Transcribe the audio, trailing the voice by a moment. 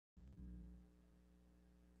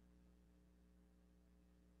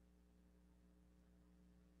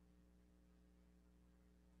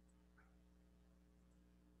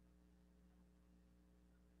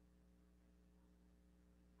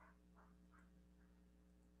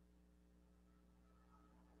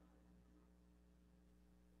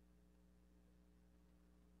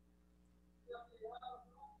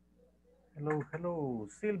Hello, hello,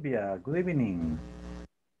 Sylvia. Good evening.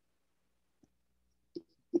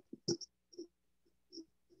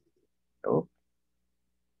 Oh,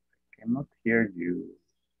 cannot hear you.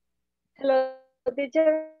 Hello,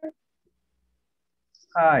 teacher.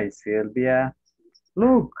 Hi, Sylvia.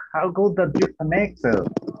 Look, how good that you connected.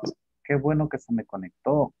 Qué bueno que se me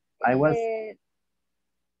conectó. Eh,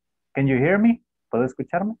 Can you hear me? ¿Puedo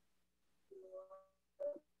escucharme?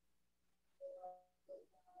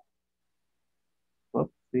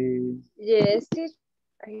 Oopsie. yes, teacher.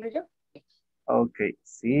 I hear you. Okay,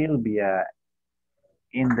 Sylvia.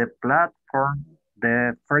 In the platform,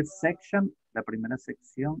 the first section, la primera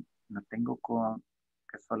sección, la tengo con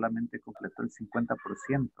que solamente completó el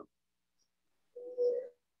 50%.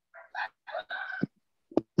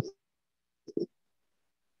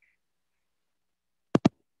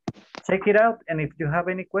 Check it out, and if you have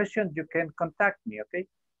any questions, you can contact me, okay?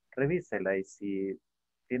 Revísela y si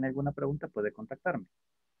tiene alguna pregunta puede contactarme.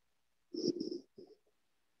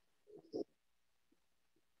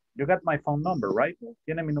 You got my phone number, right?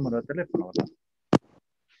 Tiene mi número de teléfono, ¿verdad?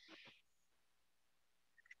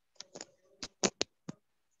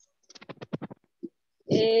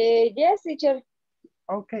 Yes, teacher.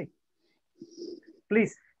 Okay.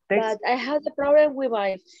 Please, text. But I have the problem with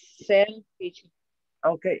my cell, teacher.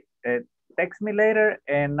 Okay. Text me later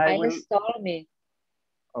and I will... Install me.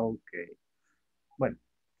 Okay. Bueno,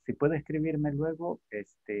 si puede escribirme luego,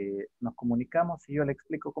 nos comunicamos y yo le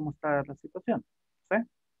explico cómo está la situación. ¿Sí?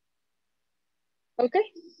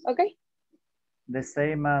 Okay, okay. The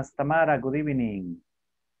same as Tamara. Good evening.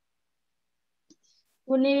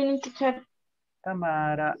 Good evening, teacher.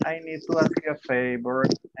 Tamara, I need to ask you a favor.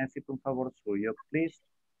 Necesito un favor suyo. Please,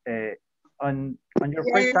 on your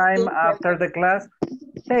free time after the class,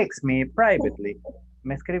 text me privately.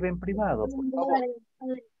 Me escribe en privado, por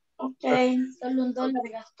favor. Okay, solo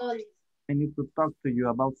 $1 gastó. I need to talk to you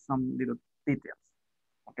about some little details.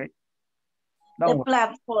 Okay? The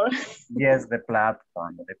platform. Yes, the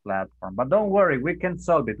platform. But don't worry, we can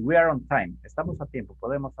solve it. We are on time. Estamos a tiempo.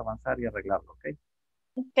 Podemos avanzar y arreglarlo, okay?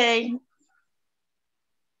 Okay.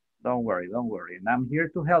 Don't worry. And I'm here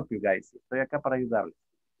to help you guys. Estoy acá para ayudarles.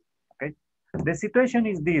 Okay? The situation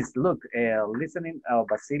is this. Look, listening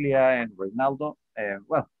Basilia and Reynaldo.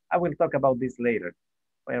 Well, I will talk about this later.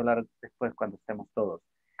 Voy a hablar después cuando estemos todos.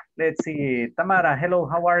 Let's see. Tamara, hello,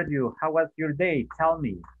 how are you? How was your day? Tell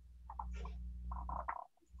me.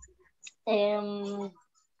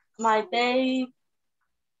 My day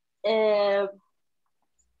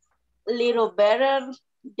little better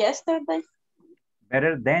yesterday.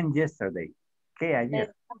 Better than yesterday. ¿Qué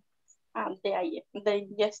ayer? The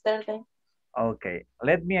yesterday. Okay,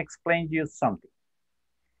 let me explain you something.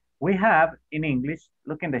 We have in English,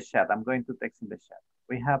 look in the chat, I'm going to text in the chat.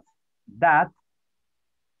 We have that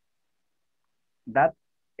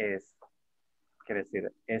es, quiere decir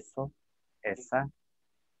eso, esa,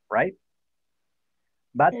 right?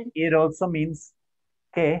 But it also means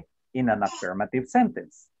que in an affirmative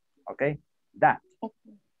sentence, okay? That.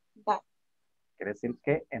 That. Quiere decir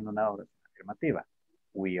que en una oración afirmativa.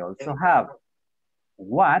 We also have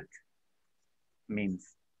what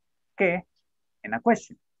means que in a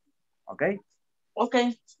question, okay?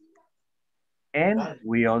 Okay. And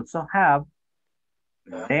we also have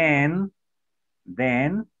then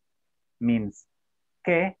means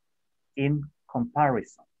que in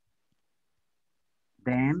comparison.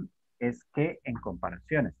 Then es que en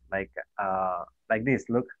comparaciones, like this,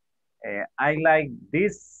 look. I like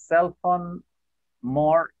this cell phone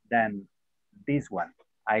more than this one.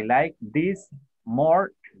 I like this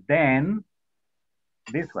more than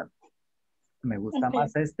this one. Me gusta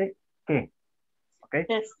más este que. Okay?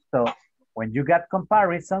 Yes. So, when you got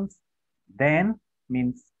comparisons, then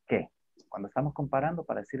means que. Cuando estamos comparando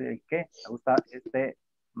para decir el que, me gusta este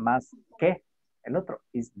más que el otro,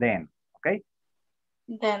 is then. Okay?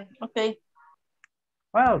 Then, okay.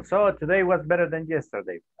 Well, so today was better than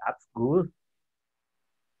yesterday. That's good.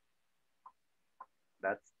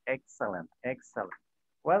 That's excellent, excellent.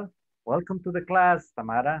 Well, welcome to the class,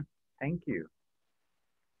 Tamara. Thank you.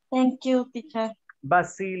 Thank you, teacher.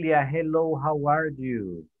 Basilia, hello, how are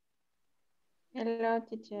you? Hello,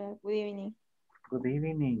 teacher. Good evening. Good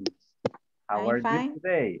evening. How I'm are fine. you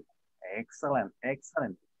today? Excellent,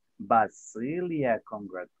 excellent. Basilia,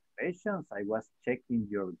 congratulations. I was checking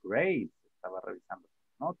your grades. Estaba revisando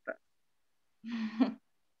tus notas.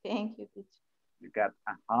 Thank you, teacher. You got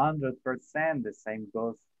 100%. The same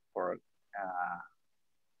goes for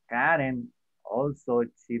Karen. Also,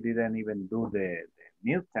 she didn't even do the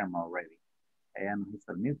midterm already. And it's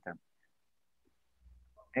a midterm.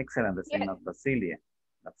 Excellent, the same as Basilia.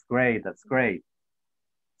 That's great, that's great.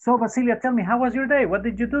 So, Basilia, tell me, how was your day? What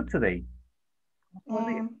did you do today? ¿Cómo fue el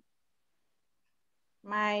día?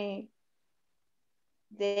 My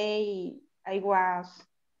day, I was,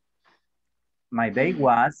 My day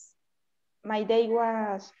was my day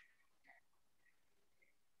was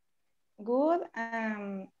good.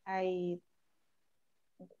 I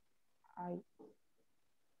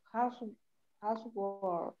house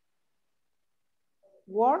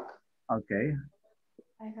work. okay.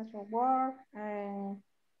 I have to work.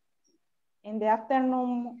 In the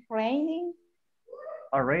afternoon, raining.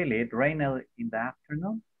 Oh, really? It rained in the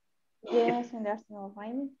afternoon? Yes, in the afternoon,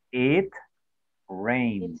 raining. It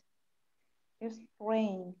rained. It's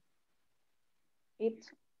rain. It's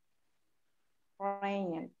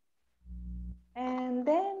raining. And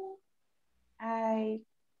then I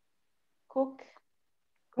cook.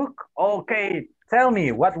 Cook. Okay. Tell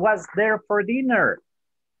me, what was there for dinner?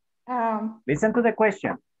 Listen to the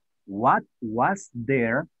question. What was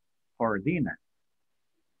there for dinner?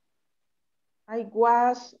 I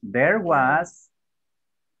was. There was.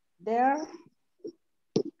 There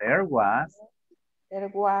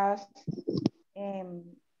was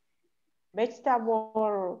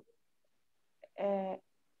vegetable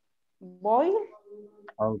boil.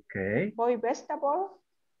 Okay. Boil vegetable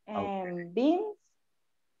and Okay. beans.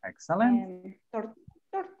 Excellent. And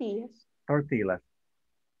tortillas. Tortillas.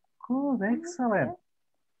 Good, excellent.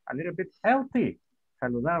 A little bit healthy.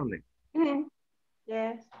 Saludable.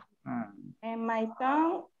 Yes. And my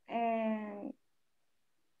son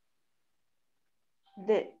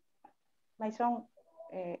my son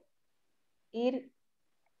ate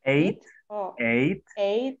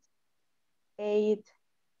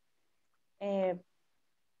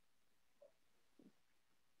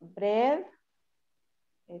bread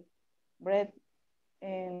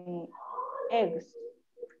and eggs.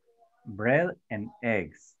 Bread and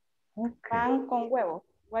eggs. Okay. Pan con huevo.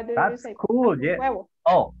 What do you say? Cool, yeah. Huevo.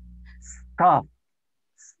 Oh,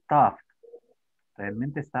 stuffed.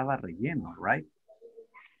 Realmente estaba relleno, right?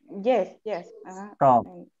 Yes. Stuffed.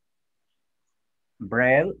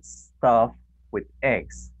 Bread stuffed with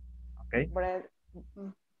eggs. Okay. Bread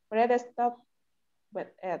stuffed with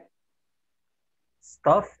eggs.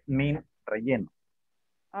 Stuffed means relleno.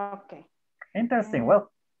 Okay. Interesting.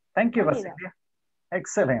 Well, thank you, Basilia.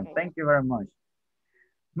 Excellent. Okay. Thank you very much.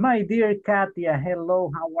 My dear Katia, hello.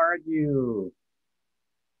 How are you?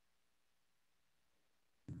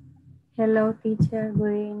 Hello, teacher.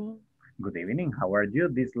 Good evening. Good evening. How are you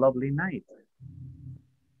this lovely night?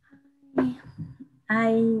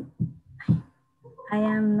 I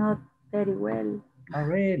am not very well. Oh,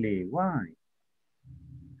 really? Why?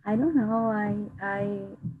 I don't know.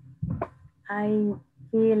 I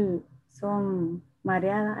feel some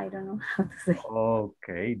mareada. I don't know how to say.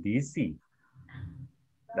 Okay, dizzy.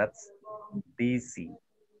 That's dizzy.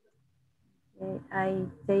 I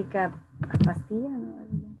take a pastilla.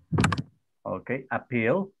 No? Okay, a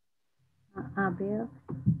pill. A pill,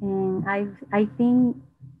 and I think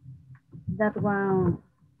that one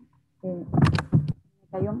me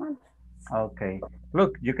cayó mal. Okay.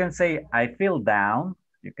 Look, you can say I feel down.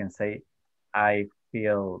 You can say I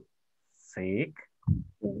feel sick.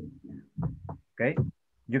 Okay.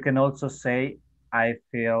 You can also say I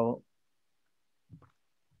feel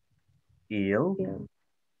ill.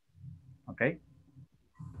 Okay.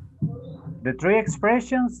 The three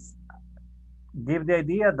expressions give the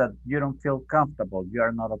idea that you don't feel comfortable. You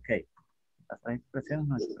are not okay. Las tres expresiones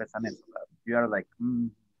no expresan eso. You are like,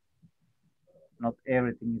 not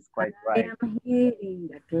everything is quite right. I am here in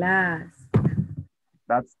the class.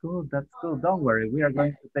 That's good. That's good. Don't worry. We are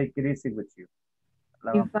going to take it easy with you.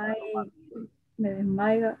 If I me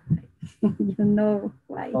desmayo, you know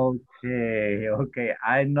why. Okay. Okay.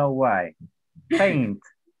 I know why. Faint.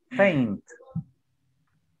 Faint.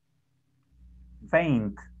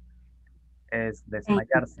 Faint es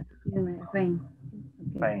desmayarse. Faint.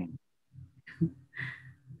 Faint.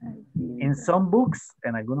 In some books,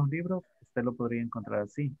 en algunos libros, usted lo podría encontrar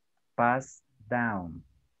así. Pass down.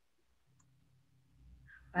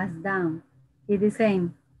 Pass down. It's the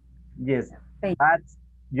same. Yes, Faint. but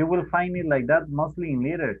you will find it like that mostly in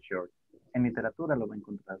literature. En literatura lo va a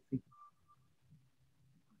encontrar así.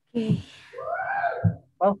 Okay.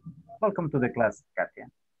 Well, welcome to the class, Katia.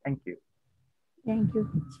 Thank you. Thank you.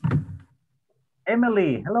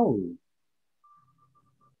 Emily, hello.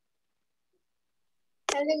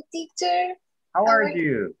 Hello, teacher. How are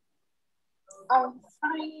you? I'm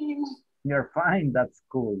fine. You're fine. That's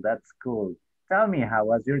cool. That's cool. Tell me, how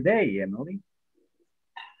was your day, Emily?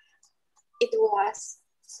 It was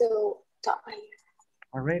so tired.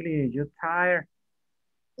 Oh, really? You tired?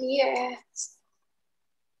 Yes.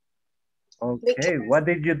 Okay, what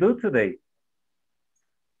did you do today?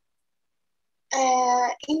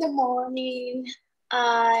 In the morning,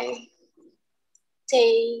 I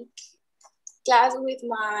take class with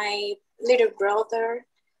my little brother,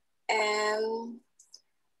 and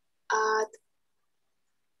at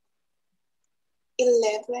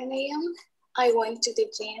 11 a.m. I went to the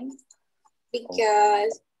gym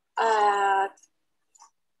because at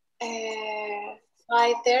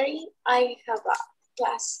 5:30 I have a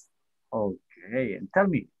class. Okay, and tell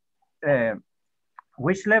me,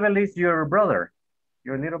 which level is your brother,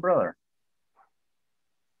 your little brother?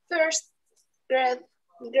 First grade.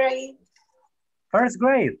 First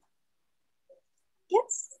grade.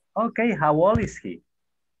 Yes. Okay, how old is he?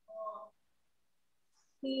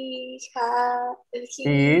 He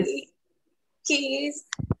is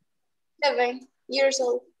 7 years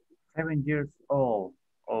old. 7 years old.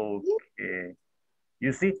 Okay.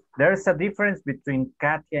 You see, there's a difference between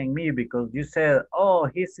Katia and me because you said, oh,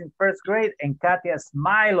 he's in first grade, and Katia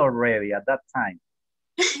smiled already at that time.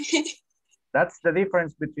 That's the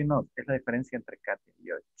difference between us. Es la diferencia entre Katia y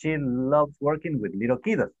yo. She loves working with little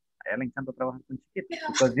kids. A ella le encanta trabajar con chiquitos.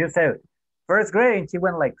 Because you said first grade, and she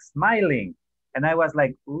went like smiling. And I was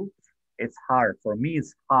like, oops, it's hard. For me,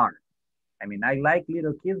 it's hard. I mean, I like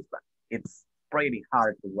little kids, but it's pretty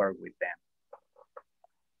hard to work with them.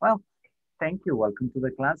 Well, thank you. Welcome to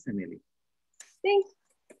the class, Emily. Thanks.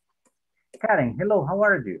 Karen, hello, how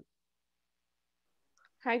are you?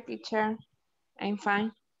 Hi, teacher. I'm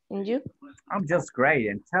fine. And you? I'm just great.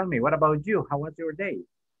 And tell me, what about you? How was your day?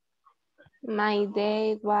 My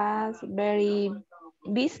day was very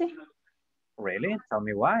busy Really? Tell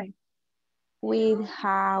me why. with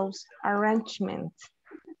house arrangement.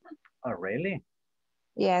 Oh, really?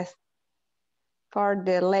 Yes, for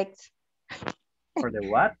the legs. For the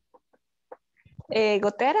what?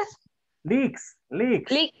 Goteras? Leaks.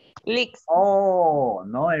 Leaks. Oh,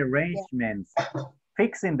 no arrangements.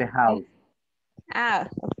 Fixing the house. Ah,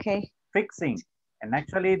 okay. Fixing. And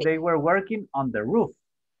actually, they were working on the roof.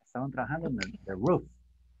 Estaban trabajando en the roof.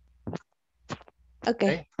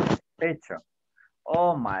 Okay. Techo.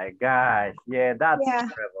 Oh my gosh. Yeah, that's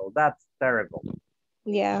terrible. That's terrible.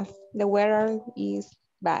 Yeah, the weather is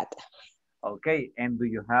bad. Okay, and do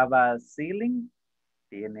you have a ceiling?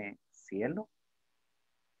 ¿Tiene cielo?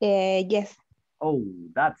 Yes. Oh,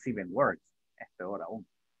 that's even worse. Es peor aún.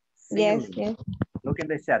 Ceiling. Yes. Look in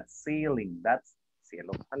the chat. Ceiling. That's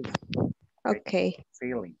cielo. Okay.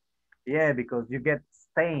 Ceiling. Yeah, because you get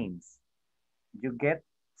stains. You get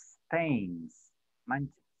stains.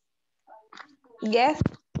 Manchas. Yes.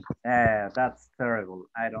 That's terrible.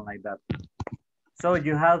 I don't like that. So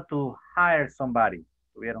you have to hire somebody.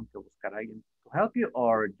 Tuvieron que buscar a alguien to help you,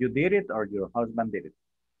 or you did it, or your husband did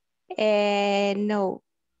it. No.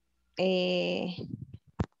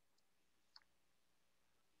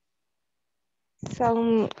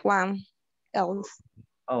 Someone else.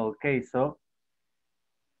 Okay, so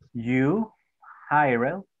you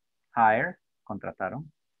contrataron,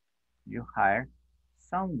 you hire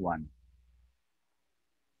someone,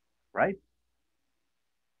 right?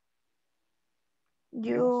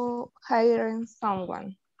 You hiring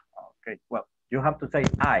someone. Okay, well, you have to say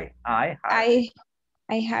I hire. I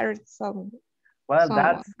hired someone. Well,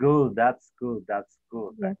 that's good. Yeah.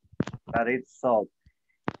 That it's solved.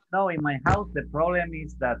 No, in my house, the problem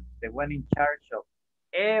is that the one in charge of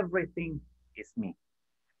everything is me.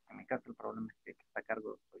 En mi caso, el problema es que está a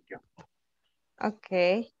cargo soy yo.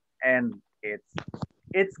 Okay. And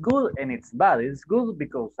it's good and it's bad. It's good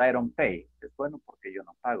because I don't pay. Es bueno porque yo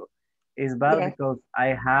no pago. It's bad because I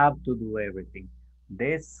have to do everything.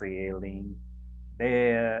 The ceiling,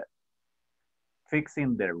 the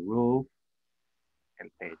fixing the roof, el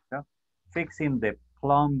techo, fixing the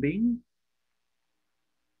plumbing,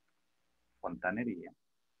 fontanería,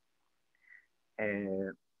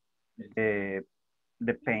 the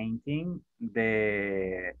painting,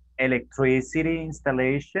 the electricity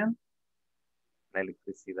installation, la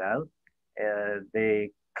electricidad, the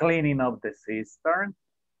cleaning of the cistern,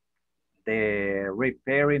 the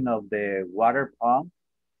repairing of the water pump,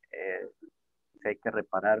 si hay que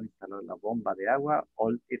reparar o instalar la bomba de agua,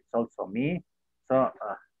 it's also me. So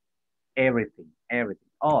everything.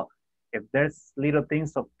 Oh, if there's little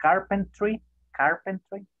things of carpentry, si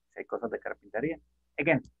hay cosas de carpintería,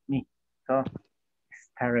 again, me. So it's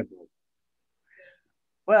terrible.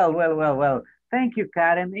 Well. Thank you,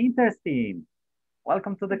 Karen. Interesting.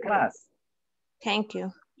 Welcome to the class. Thank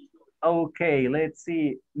you. Okay, let's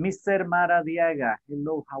see. Mr. Maradiaga,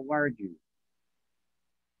 hello, how are you?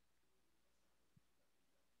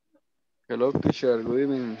 Hello, teacher. Good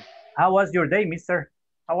evening. How was your day, mister?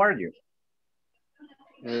 How are you?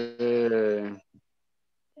 I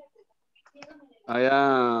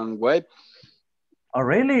am wait. Oh,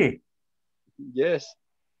 really? Yes.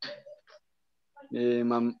 In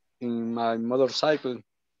my motorcycle.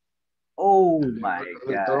 Oh my God.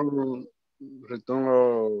 Return,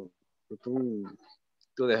 return, return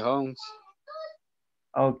to the homes.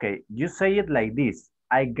 Okay, you say it like this.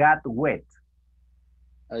 I got wet.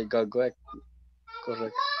 I got wet.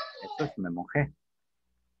 Correct. Eso es me mojé.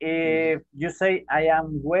 If you say I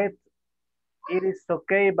am wet, it is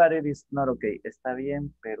okay, but it is not okay. Está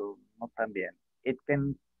bien, pero no tan bien. It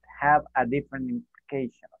can have a different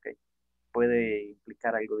implication, okay? Puede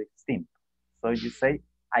implicar algo distinto. So you say,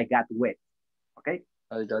 I got wet, okay?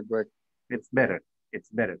 I got wet. It's better, it's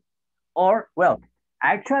better. Or, well,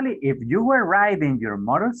 actually, if you were riding your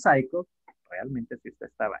motorcycle, realmente si usted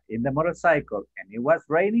estaba in the motorcycle and it was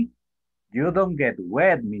raining, you don't get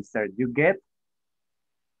wet, mister. You get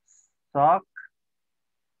soaked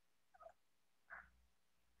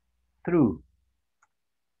through.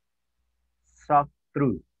 Soaked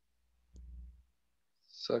through.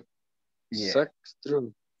 Suck, Yeah. suck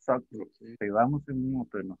through. Soaked through. Okay. Si vamos en un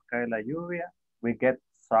moto y nos cae la lluvia, we get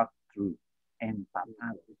soaked through.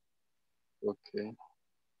 Empapado. Okay.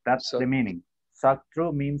 That's Suck. the meaning. Soaked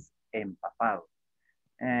through means empapado.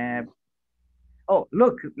 Oh,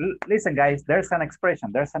 look, listen, guys, there's an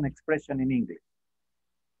expression. There's an expression in English.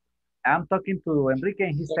 I'm talking to Enrique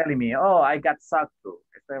and he's telling me, oh, I got sucked through.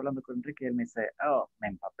 Estoy hablando con Enrique y él me dice, oh, me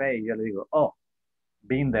empapé. Y yo le digo, oh,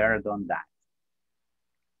 been there, done that.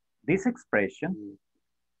 This expression,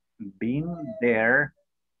 been there,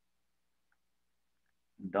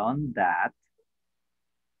 done that,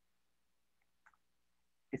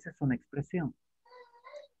 esa es una expresión.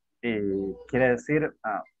 Quiere decir,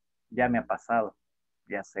 ya me ha pasado,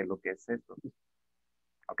 ya sé lo que es eso.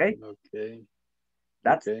 Okay? Okay.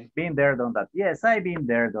 That's okay. been there, done that. Yes, I've been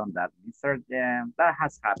there, done that. Mister, that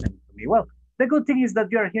has happened to me. Well, the good thing is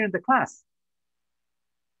that you are here in the class.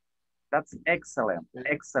 That's excellent,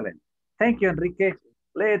 excellent. Thank you, Enrique.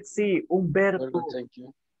 Let's see, Humberto. Well, thank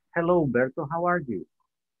you. Hello, Humberto, how are you?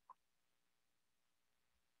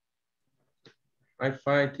 I'm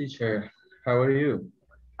fine, teacher. How are you?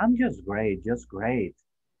 I'm just great, just great.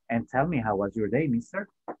 And tell me, how was your day, mister?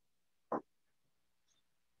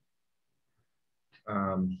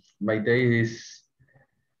 My day is,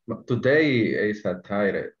 today is a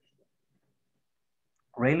tired.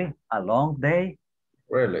 Really? A long day?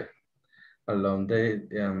 Really? A long day.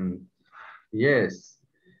 Yes.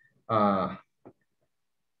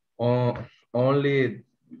 Only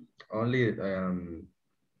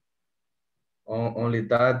only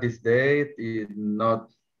that this day is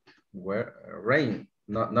not rain.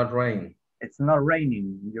 Not rain. It's not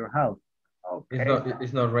raining in your house. Okay.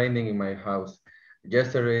 It's not raining in my house.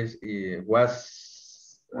 Yesterday it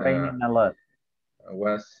was Raining a lot.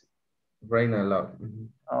 Was rain a lot.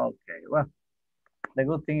 Okay, well, the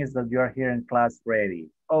good thing is that you are here in class ready.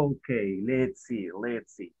 Okay, let's see,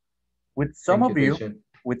 let's see. With some of you,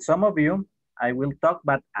 I will talk,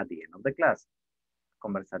 but at the end of the class.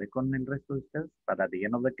 Conversaré con el resto de ustedes, but at the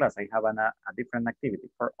end of the class, I have a different activity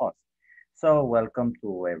for us. So welcome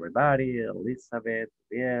to everybody, Elizabeth,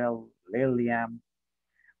 Biel, Lillian.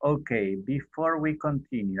 Okay, before we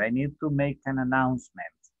continue, I need to make an announcement.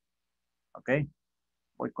 Okay,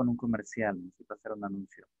 voy con un comercial, necesito hacer un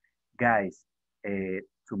anuncio. Guys,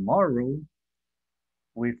 tomorrow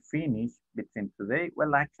we finish between today,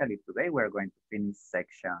 well actually today we're going to finish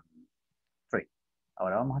section 3.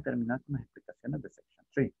 Ahora vamos a terminar con las explicaciones de section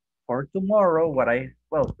 3. For tomorrow,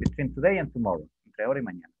 between today and tomorrow, entre ahora y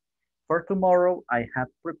mañana. For tomorrow, I have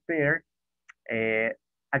prepared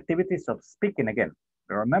activities of speaking again.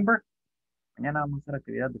 Remember? Mañana vamos a hacer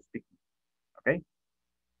actividad de speaking. Okay?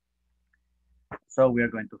 So we are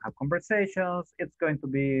going to have conversations. It's going to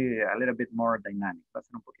be a little bit more dynamic. Va a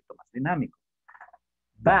ser un poquito más dinámico.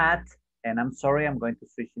 But, and I'm sorry, I'm going to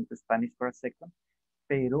switch into Spanish for a second,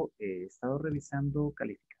 pero he estado revisando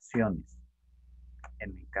calificaciones.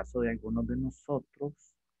 En el caso de algunos de nosotros,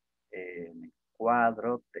 en el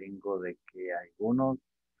cuadro tengo de que algunos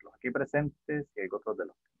de los aquí presentes y hay otros de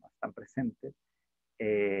los que no están presentes,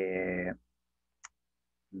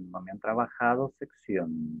 no me han trabajado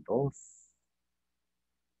sección 2.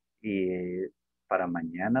 Y para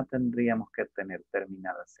mañana tendríamos que tener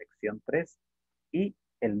terminada sección 3 y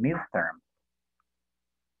el midterm.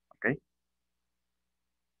 ¿Ok?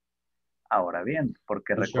 Ahora bien,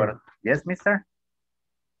 porque recuerdo... Yes, mister?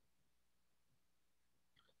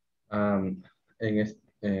 In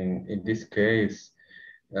this case,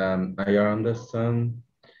 I understand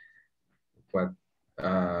what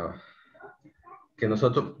Que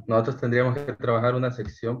nosotros tendríamos que trabajar una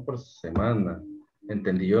sección por semana,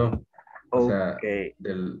 entendí yo. O sea, Okay.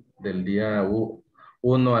 del día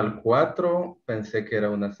 1 al 4 pensé que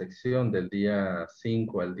era una sección, del día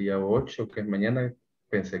 5 al día 8, que es mañana,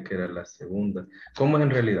 pensé que era la segunda. ¿Cómo es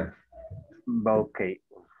en realidad? Okay.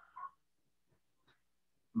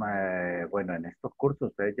 Bueno, en estos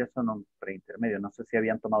cursos ustedes ya son un preintermedio. No sé si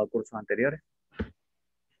habían tomado cursos anteriores.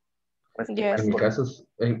 Pues, Yes. En mi caso,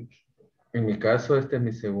 en mi caso, este es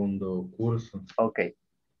mi segundo curso. ok.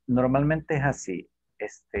 Normalmente es así.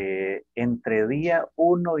 Entre día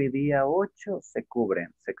 1 y día 8 se cubren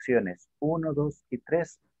secciones 1, 2 y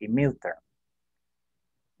 3 y midterm.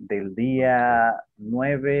 Del día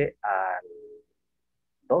 9 al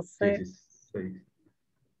 12 16.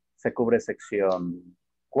 se cubre sección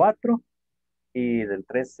 4 y del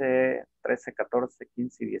 13, 14,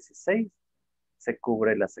 15 y 16 se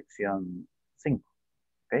cubre la sección 5.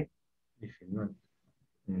 ¿Ok? 19.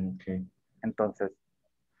 Ok. Entonces,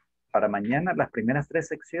 para mañana las primeras 3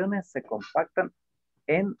 secciones se compactan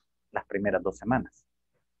en las primeras 2 semanas.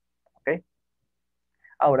 ¿Ok?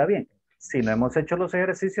 Ahora bien, si no hemos hecho los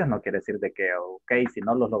ejercicios, no quiere decir de que, ok, si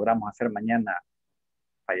no los logramos hacer mañana,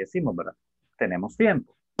 fallecimos, ¿verdad? Tenemos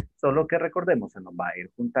tiempo. Solo que recordemos, se nos va a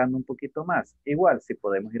ir juntando un poquito más. Igual, si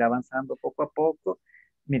podemos ir avanzando poco a poco.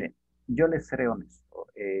 Miren, yo les seré honesto.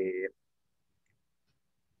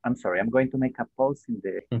 I'm sorry, I'm going to make a pause in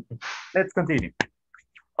the... Let's continue.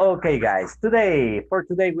 Okay, guys, for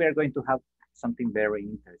today, we are going to have something very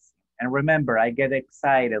interesting. And remember, I get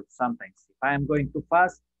excited sometimes. If I'm going too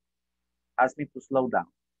fast, ask me to slow down.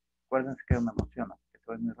 Acuérdense que me emociona, que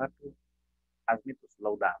soy muy rápido. Ask me to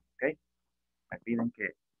slow down, okay? Me piden que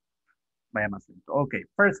vaya más lento. Okay,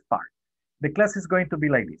 first part. The class is going to be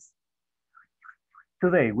like this.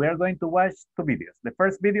 Today, we are going to watch 2 videos. The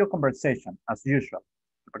first video, conversation, as usual.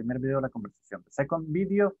 El primer video, la conversación. The second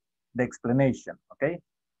video, the explanation, okay?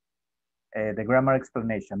 The grammar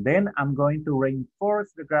explanation. Then I'm going to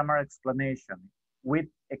reinforce the grammar explanation with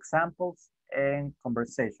examples and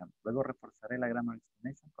conversation. Luego reforzaré la grammar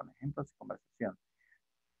explanation con ejemplos y conversación.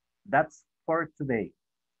 That's for today.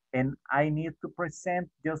 And I need to present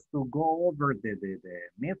just to go over the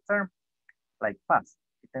midterm like fast.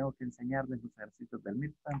 Y tengo que enseñarles los ejercicios del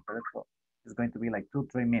midterm, pero eso is going to be like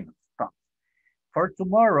 2-3 minutes. Stop. For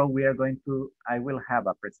tomorrow, I will have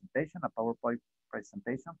a presentation, a PowerPoint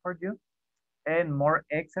presentation for you, and more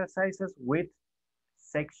exercises with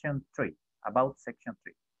section 3, about section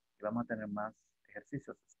 3. Y vamos a tener más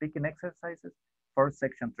ejercicios, speaking exercises for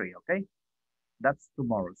section 3, okay? That's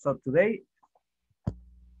tomorrow. So today,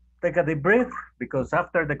 take a deep breath because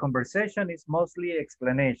after the conversation is mostly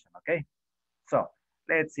explanation, okay? So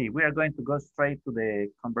let's see, we are going to go straight to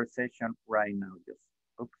the conversation right now. Just,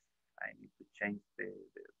 oops, I need to change the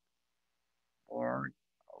board.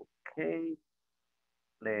 Okay,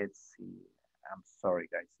 let's see. I'm sorry,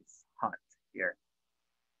 guys, it's hot here.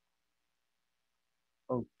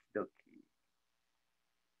 Okie dokie.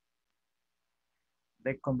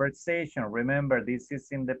 The conversation, remember, this is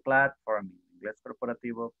in the platform, Inglés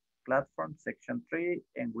Corporativo platform, section 3,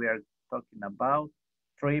 and we are talking about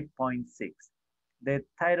 3.6. The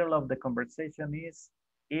title of the conversation is,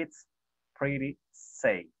 It's Pretty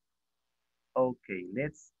Safe. Okay,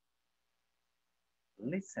 let's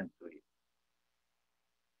listen to it.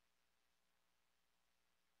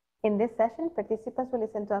 In this session, participants will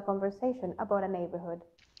listen to a conversation about a neighborhood.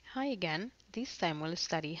 Hi again. This time we'll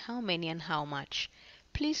study how many and how much.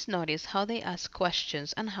 Please notice how they ask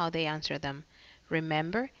questions and how they answer them.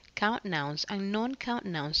 Remember, count nouns and non-count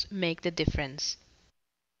nouns make the difference.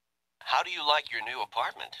 How do you like your new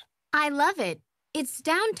apartment? I love it. It's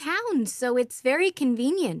downtown, so it's very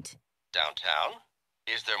convenient. Downtown?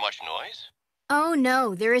 Is there much noise? Oh,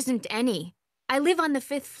 no, there isn't any. I live on the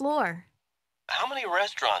 5th floor. How many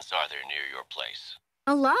restaurants are there near your place?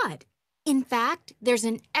 A lot. In fact, there's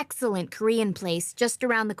an excellent Korean place just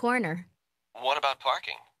around the corner. What about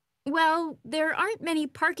parking? Well, there aren't many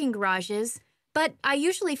parking garages, but I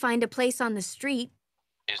usually find a place on the street.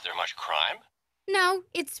 Is there much crime? No,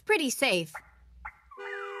 it's pretty safe.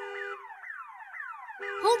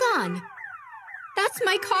 Hold on. That's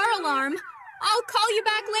my car alarm. I'll call you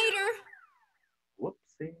back later.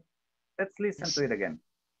 Whoopsie. Let's listen to it again.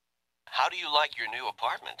 How do you like your new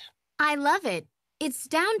apartment? I love it. It's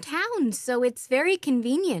downtown, so it's very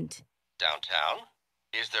convenient. Downtown?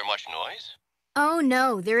 Is there much noise? Oh,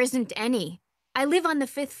 no, there isn't any. I live on the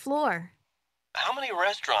 5th floor. How many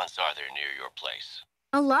restaurants are there near your place?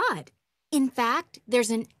 A lot. In fact, there's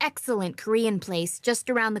an excellent Korean place just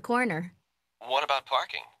around the corner. What about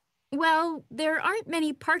parking? Well, there aren't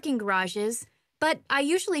many parking garages, but I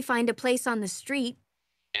usually find a place on the street.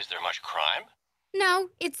 Is there much crime? No,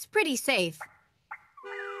 it's pretty safe.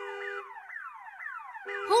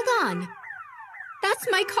 Hold on. That's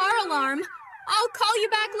my car alarm. I'll call you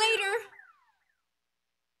back later.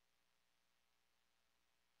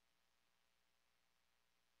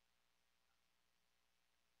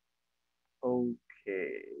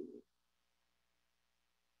 Okay.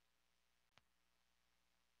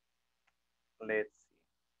 Let's see.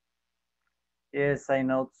 Yes, I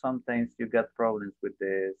know sometimes you get problems with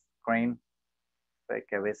the screen. Sé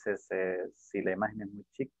que a veces si la imagen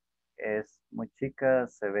es muy chica,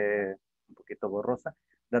 se ve un poquito borrosa.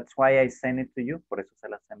 That's why I send it to you. Por eso se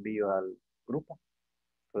las envío al grupo,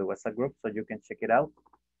 to the WhatsApp group, so you can check it out.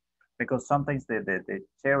 Because sometimes the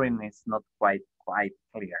sharing is not quite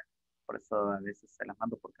clear. Por eso a veces se las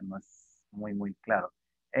mando porque no es muy claro.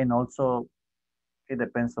 And also, it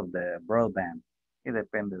depends on the broadband. It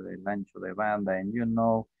depende del ancho de banda. And you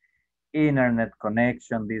know, internet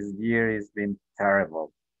connection this year has been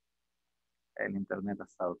terrible. El internet ha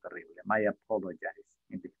estado terrible. My apologies.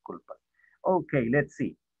 Mis disculpas. Okay, let's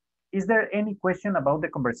see. Is there any question about the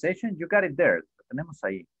conversation? You got it there. Lo tenemos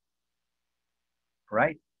ahí.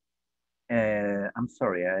 Right? I'm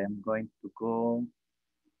sorry, I am going to go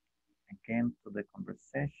again to the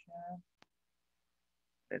conversation.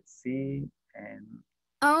 Let's see. And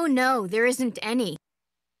Oh, no, there isn't any.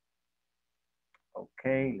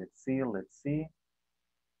 okay, let's see.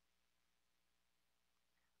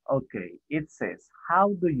 Okay, it says, how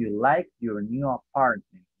do you like your new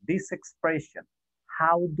apartment? This expression,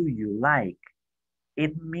 how do you like?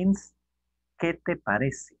 It means, ¿qué te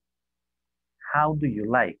parece? How do you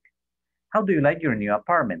like? How do you like your new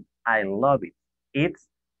apartment? I love it. It's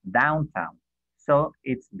downtown, so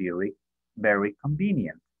it's very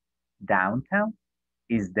convenient. Downtown,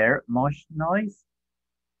 is there much noise?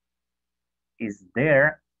 Is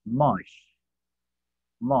there much?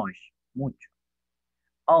 Mucho.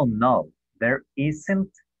 Oh no, there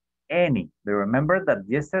isn't any. Do you remember that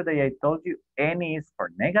yesterday I told you any is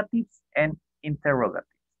for negatives and interrogatives?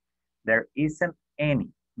 There isn't any,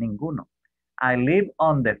 ninguno. I live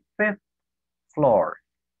on the 5th floor.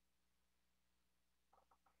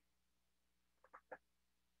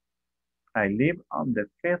 I live on the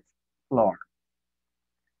 5th floor.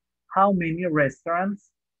 How many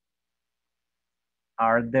restaurants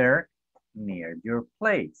are there near your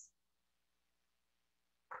place?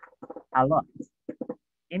 A lot.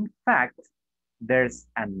 In fact, there's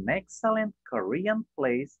an excellent Korean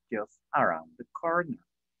place just around the corner.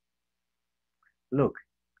 Look,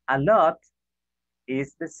 a lot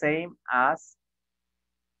is the same as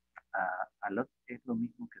a lot es lo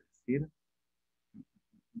mismo que decir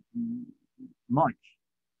much.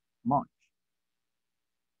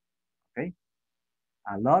 Okay?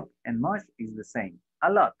 A lot and much is the same.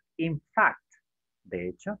 A lot. In fact, de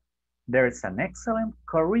hecho, there's an excellent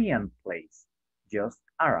Korean place just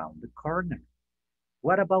around the corner.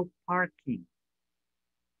 What about parking?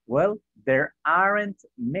 Well, there aren't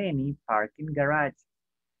many parking garages,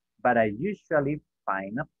 but I usually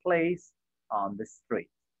find a place on the street.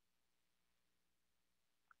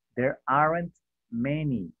 There aren't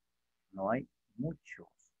many, no hay muchos.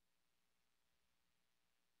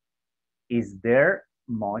 Is there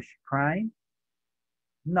much crime?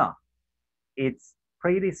 No, it's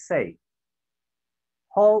pretty safe.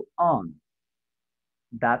 Hold on.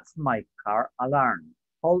 That's my car alarm.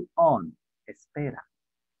 Hold on. Espera.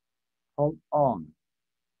 Hold on.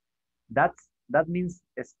 That means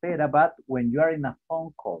espera, but when you are in a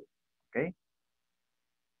phone call, okay?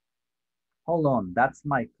 Hold on, that's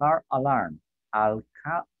my car alarm. I'll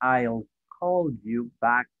call you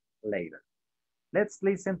back later. Let's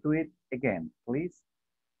listen to it again, please.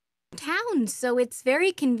 Town, so it's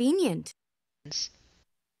very convenient.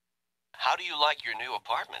 How do you like your new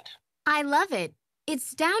apartment? I love it.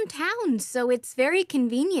 It's downtown, so it's very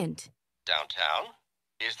convenient. Downtown?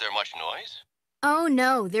 Is there much noise? Oh,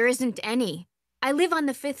 no, there isn't any. I live on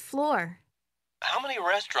the 5th floor. How many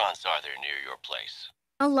restaurants are there near your place?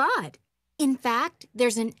 A lot. In fact,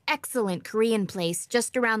 there's an excellent Korean place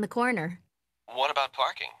just around the corner. What about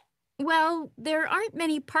parking? Well, there aren't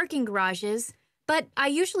many parking garages, but I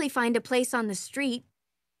usually find a place on the street.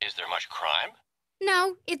 Is there much crime?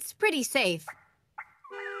 No, it's pretty safe.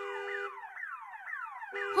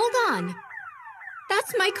 Hold on.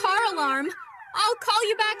 That's my car alarm. I'll call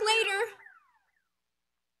you back later.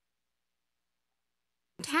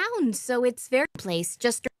 Town, so it's very place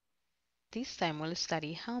just. This time we'll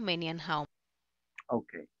study how many and how.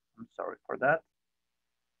 Okay, I'm sorry for that.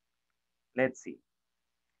 Let's see.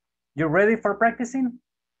 You ready for practicing?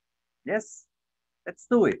 Yes? Let's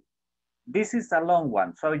do it. This is a long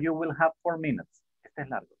one, so you will have 4 minutes. Este es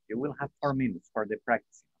largo. You will have 4 minutes for the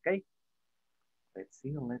practicing, okay? Let's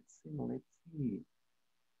see.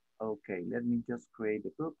 Okay, let me just create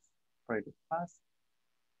the groups pretty fast.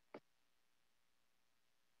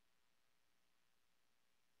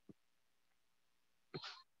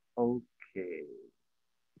 Okay.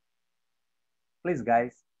 Please,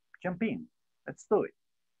 guys, jump in. Let's do it.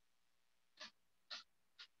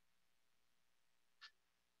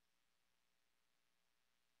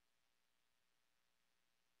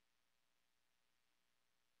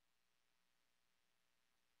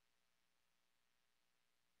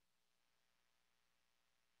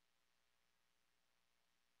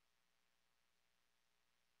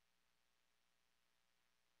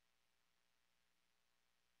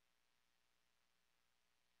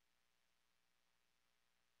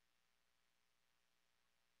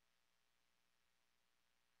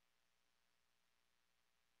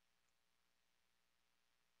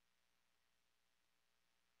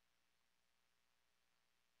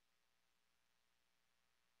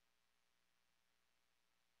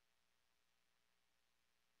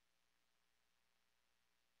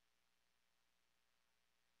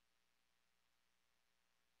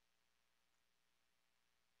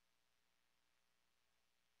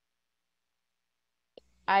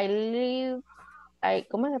 I live,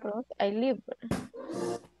 ¿cómo se pronuncia? I live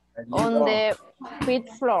on the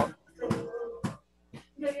fifth floor.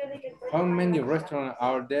 How many restaurants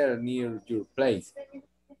are there near your place?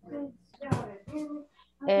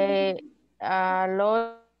 A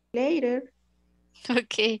lot later.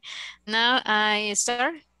 Okay, now I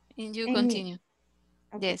start and you And- continue.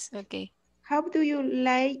 Okay. Yes, okay. How do you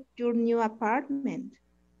like your new apartment?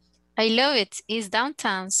 I love it. It's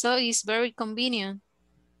downtown, so it's very convenient.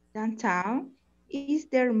 Downtown? Is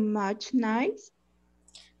there much noise?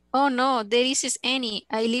 Oh no, there isn't any.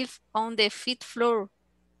 I live on the fifth floor.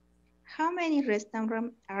 How many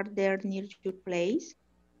restaurants are there near your place?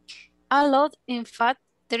 A lot. In fact,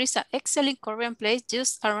 there is an excellent Korean place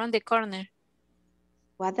just around the corner.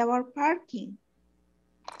 What about parking?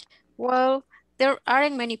 Well, there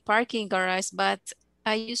aren't many parking garages, but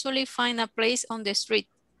I usually find a place on the street.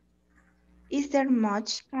 Is there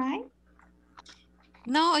much crime?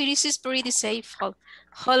 No, it is pretty safe.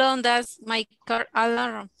 Hold on, that's my car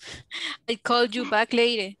alarm. I'll call you back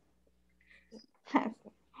later.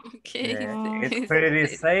 Okay. Yeah, it's pretty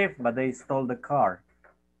safe, but they stole the car.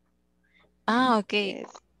 Ah, okay.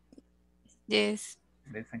 Yes.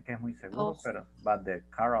 Dicen que es muy seguro, pero but the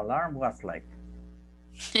car alarm was like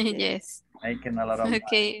Yes. making a lot of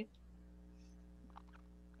Okay.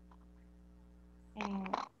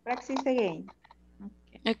 Practice again.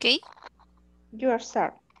 Okay. Your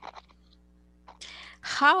start.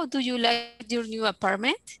 How do you like your new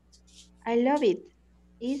apartment? I love it.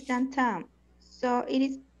 It's downtown, so it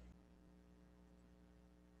is.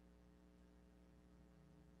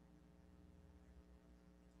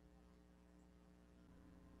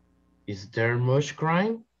 Is there much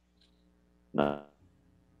crime? No.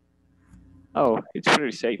 Oh, it's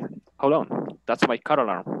pretty safe. Hold on, that's my car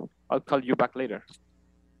alarm. I'll call you back later.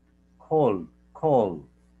 call.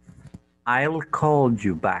 I'll call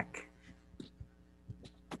you back.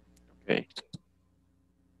 Okay.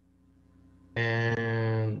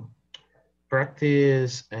 And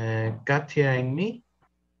practice Katia and me.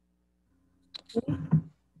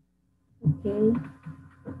 Okay.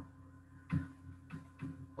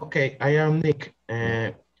 Okay, I am Nick.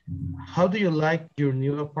 How do you like your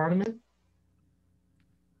new apartment?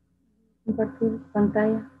 Compartir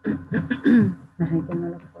pantalla. Ay, que no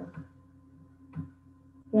lo puedo.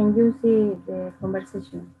 Can you see the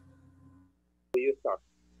conversation? You start.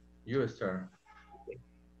 You start. Okay.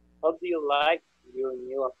 How do you like your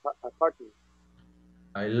new apartment?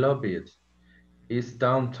 I love it. It's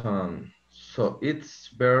downtown, so it's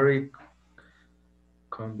very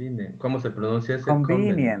convenient. ¿Cómo se pronuncia ese?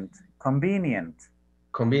 Convenient.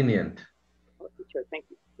 Oh, teacher, thank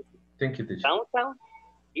you. Thank you, teacher. Downtown?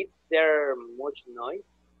 Is there much noise?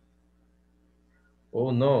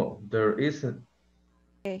 Oh no, there isn't.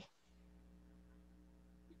 Okay.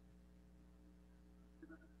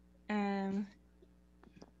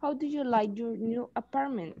 How do you like your new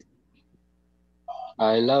apartment?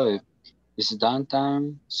 I love it. It's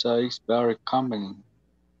downtown, so it's very convenient.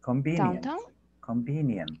 Downtown?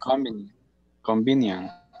 Convenient.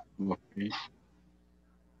 Okay.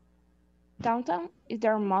 Downtown? Is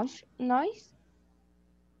there much noise?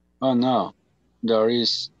 Oh no, there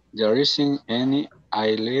isn't any.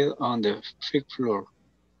 I live on the fifth floor.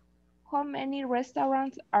 How many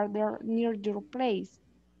restaurants are there near your place?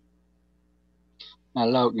 A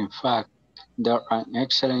lot, in fact, There are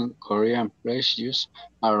excellent Korean place just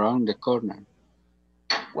around the corner.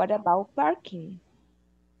 What about parking?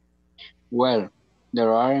 Well,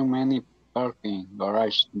 there aren't many parking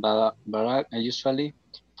garages, but I usually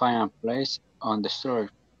find a place on the street.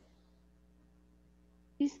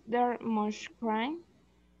 Is there much crime?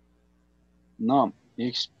 No,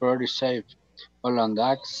 it's pretty safe. Hold on,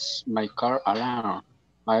 that's my car alarm.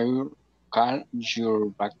 I will call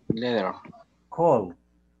you back later. Call.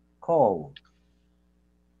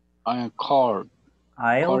 I'll call.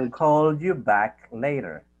 I'll call you back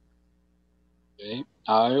later. Okay,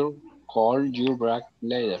 I'll call you back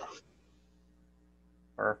later.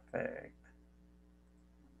 Perfect.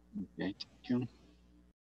 Okay, thank you.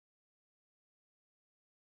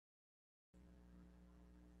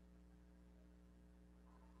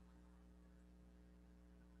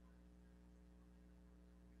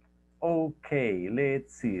 Okay,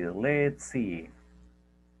 let's see.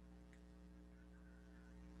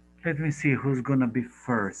 Let me see who's gonna be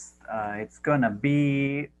first. It's gonna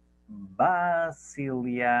be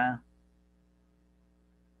Basilia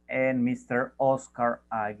and Mr. Oscar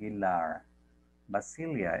Aguilar.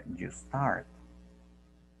 Basilia, you start.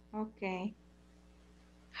 Okay.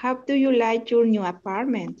 How do you like your new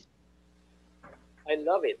apartment? I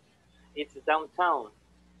love it. It's downtown,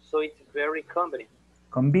 so it's very convenient.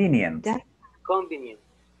 Convenient. Convenient.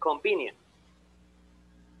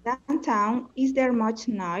 Downtown, is there much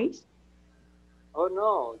noise? Oh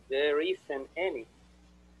no, there isn't any.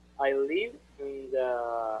 I live in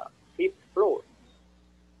the 5th floor.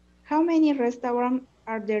 How many restaurants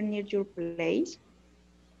are there near your place?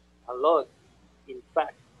 A lot. In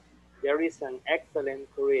fact, there is an excellent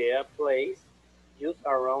Korea place just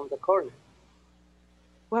around the corner.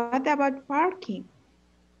 What about parking?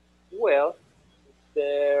 Well,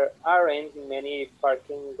 there aren't many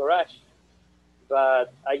parking garages,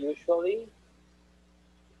 but I usually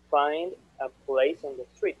find a place on the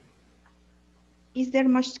street. Is there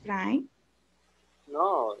much crime?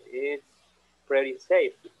 No, it's pretty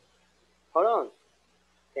safe. Hold on.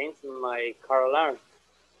 Thanks my car alarm.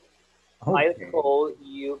 Okay. I'll call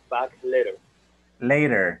you back later.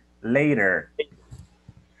 Later. See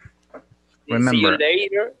you Remember.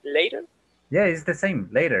 later? Yeah, it's the same.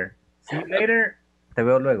 Later. See you later. Te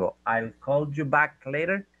veo luego. I'll call you back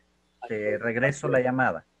later. Te regreso la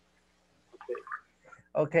llamada.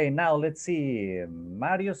 Okay, now let's see.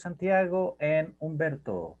 Mario, Santiago, and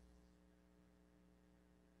Humberto.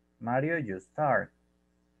 Mario, you start.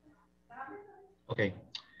 Okay.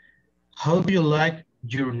 How do you like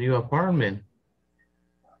your new apartment?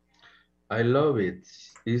 I love it.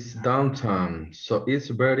 It's downtown, so it's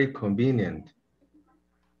very convenient.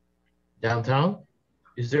 Downtown?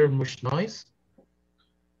 Is there much noise?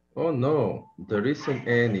 Oh no, there isn't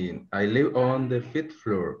any. I live on the 5th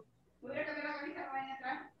floor.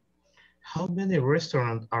 How many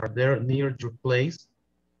restaurants are there near your place?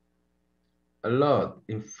 A lot.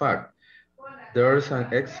 In fact, there's an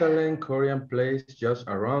excellent Korean place just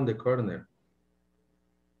around the corner.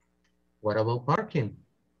 What about parking?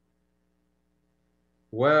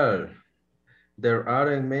 Well, there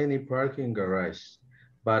aren't many parking garages,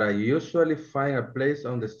 but I usually find a place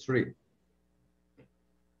on the street.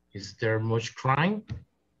 Is there much crime?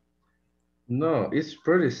 No, it's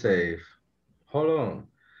pretty safe. Hold on.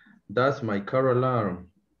 That's my car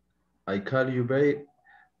alarm. I'll call you back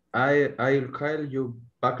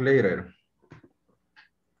later.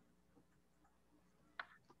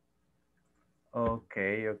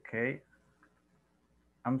 Okay.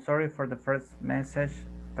 I'm sorry for the first message.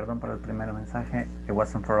 Perdón por el primer mensaje. It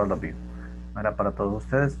wasn't for all of you. No era para todos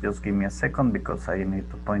ustedes. Just give me a second because I need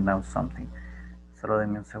to point out something. Solo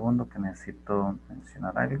denme un segundo que necesito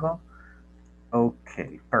mencionar algo.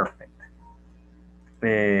 Okay, perfect.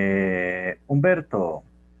 Humberto,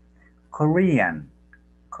 Korean.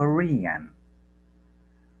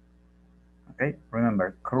 Okay,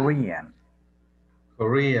 remember, Korean.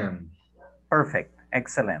 Perfect,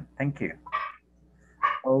 excellent, thank you.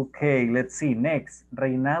 Okay, let's see, next,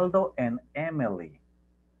 Reynaldo and Emily.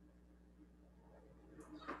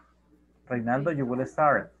 Reynaldo, you will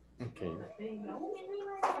start. Okay.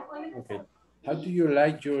 How do you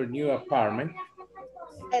like your new apartment?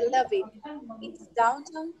 I love it. It's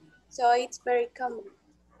downtown, so it's very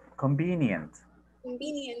Convenient.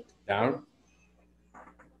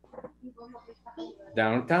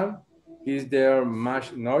 Downtown? Is there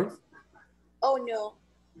much noise? Oh no,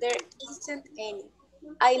 there isn't any.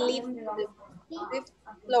 I live on the 5th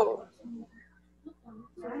floor.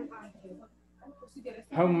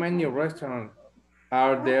 How many restaurants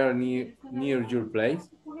are there near your place?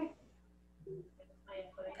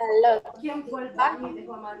 A lot. In fact,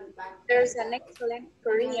 there's an excellent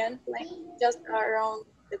Korean place just around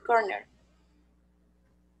the corner.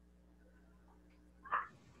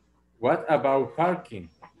 What about parking?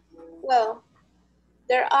 Well,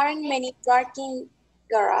 there aren't many parking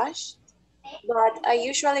garages, but I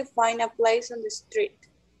usually find a place on the street.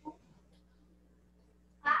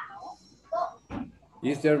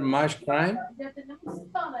 Is there much crime? No,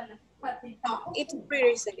 it's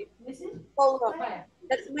pretty safe. Hold on,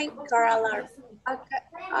 that's my car alarm. I'll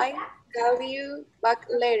call you back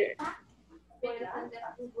later.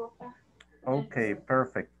 Okay,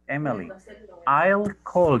 perfect. Emily, I'll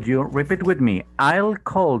call you. Repeat with me. I'll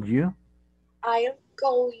call you. I'll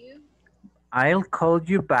call you. I'll call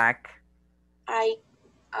you back. I'll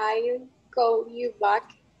call you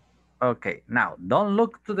back. Okay, now don't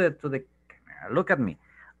look to the camera. Look at me.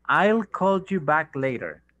 I'll call you back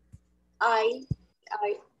later. I'll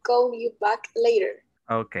call you back later.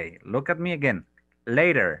 Okay, look at me again.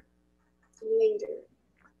 Later. Later.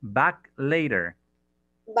 Back later.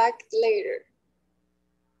 Back later.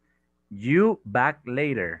 You back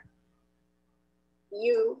later.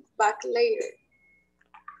 You back later.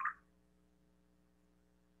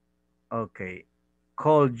 Okay.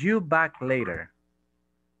 Call you back later.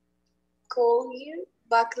 Call you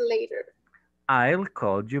back later. I'll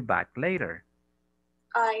call you back later.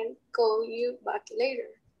 I'll call you back later.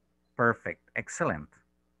 Perfect. Excellent.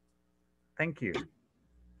 Thank you.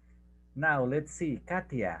 Now let's see.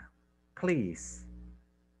 Katia, please.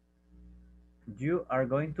 You are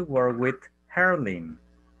going to work with Herlin.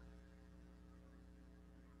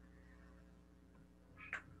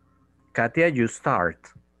 Katia, you start.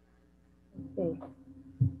 Okay.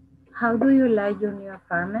 How do you like your new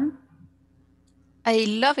apartment? I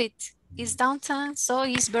love it. It's downtown, so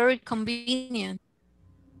it's very convenient.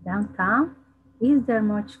 Downtown? Is there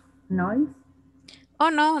much noise? Oh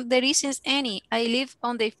no, there isn't any. I live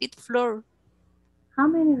on the 5th floor. How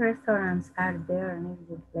many restaurants are there near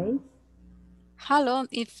your place? Hello,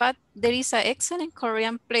 in fact, there is an excellent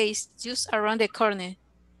Korean place just around the corner.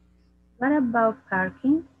 What about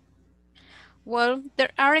parking? Well, there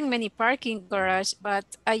aren't many parking garages,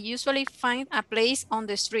 but I usually find a place on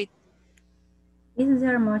the street. Is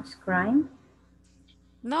there much crime?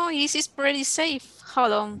 No, it is pretty safe.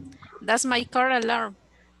 Hold on, that's my car alarm.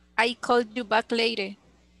 I call you back later.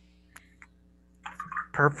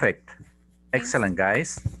 Perfect. Excellent,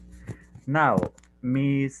 guys. Now,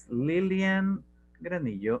 Miss Lillian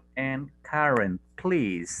Granillo and Karen,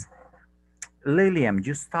 please. Lillian,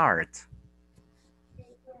 you start.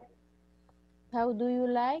 How do you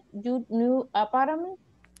like your new apartment?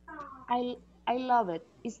 I love it.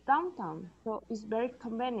 It's downtown, so it's very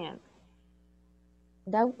convenient.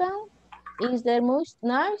 Downtown? Is there much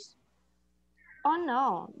noise? Oh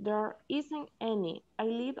no, there isn't any. I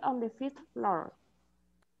live on the 5th floor.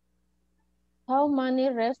 How many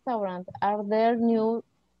restaurants are there near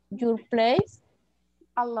your place?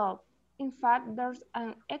 A lot. In fact, there's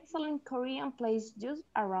an excellent Korean place just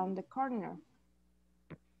around the corner.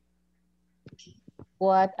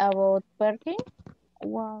 What about parking?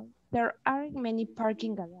 Well, there aren't many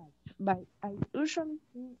parking garages, but I usually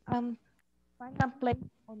find a place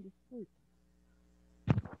on the street.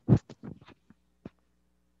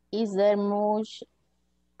 Is there much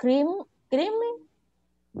crime?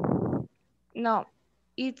 No,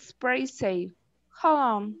 it's pretty safe. Hold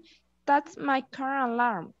on, that's my car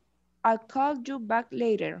alarm. I'll call you back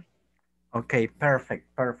later. Okay,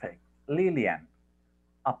 perfect, perfect. Lillian,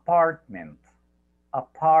 apartment.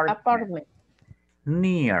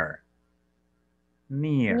 Near.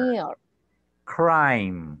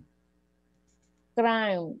 Crime.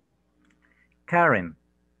 Karen,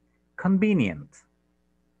 convenient.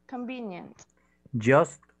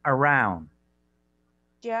 Just around.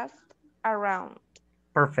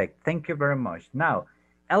 Perfect. Thank you very much. Now,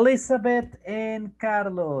 Elizabeth and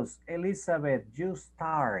Carlos. Elizabeth, you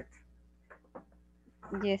start.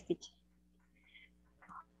 Yes, teacher.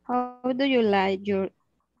 How do you like your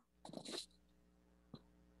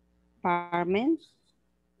apartment?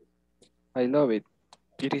 I love it.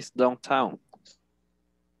 It is downtown,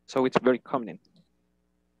 so it's very convenient.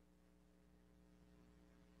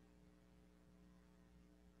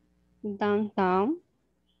 Downtown?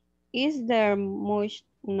 Is there much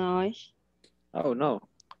noise? Oh no,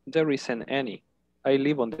 there isn't any. I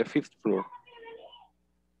live on the 5th floor.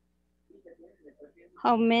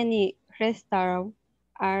 How many restaurants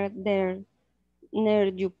are there near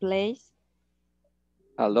your place?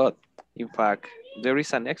 A lot. In fact, there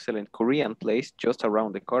is an excellent Korean place just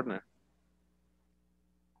around the corner.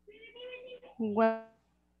 What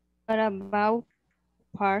about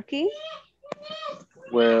parking?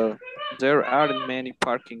 Well, there aren't many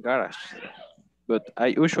parking garages, but I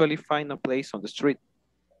usually find a place on the street.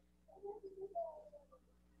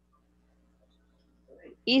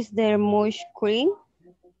 Is there much crime?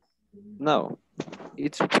 No,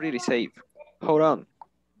 it's pretty safe. Hold on,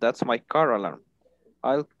 that's my car alarm.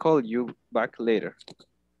 I'll call you back later.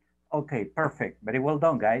 Okay, perfect. Very well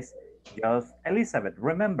done, guys. Just Elizabeth,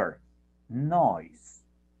 remember, noise.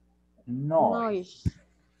 Noise.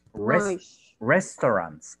 Noise.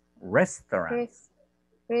 Restaurants. Restaurants.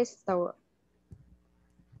 Restaurant.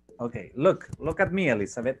 Okay, look at me,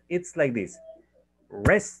 Elizabeth. It's like this.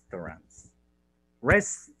 Restaurants.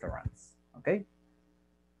 Restaurants. Okay?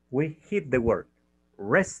 We hit the word.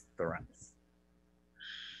 Restaurants.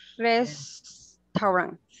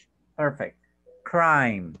 Restaurant. Perfect.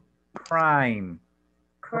 Crime. Crime.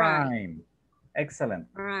 Crime. Excellent.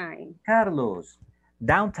 Crime. Carlos.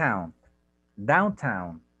 Downtown.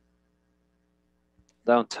 Downtown.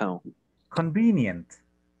 Downtown. Convenient.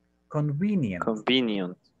 Convenient.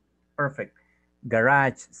 Convenient. Perfect.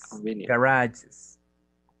 Garages. Convenient. Garages.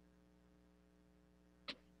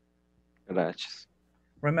 Garages.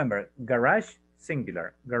 Remember, garage,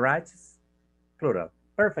 singular. Garages, plural.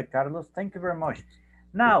 Perfect, Carlos. Thank you very much.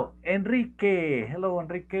 Now, Enrique. Hello,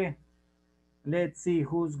 Enrique. Let's see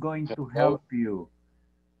who's going to help you.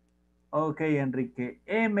 Okay, Enrique.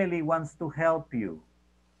 Emily wants to help you.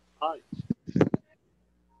 Hi.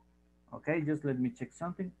 Okay, just let me check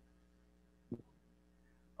something.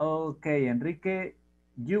 Okay, Enrique,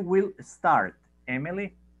 you will start.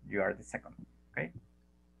 Emily, you are the second. Okay.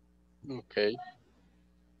 Okay.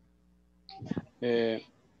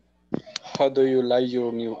 How do you like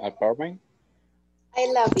your new apartment?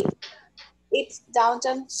 I love it. It's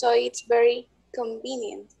downtown, so it's very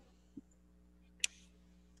convenient.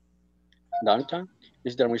 Downtown?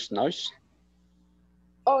 Is there much noise?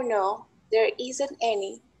 Oh no, there isn't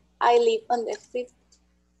any. I live on the 5th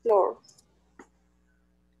floor.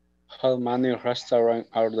 How many restaurants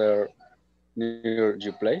are there near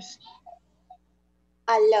your place?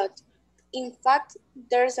 A lot. In fact,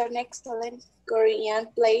 there's an excellent Korean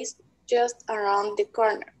place just around the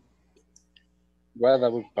corner. What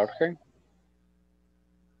about parking?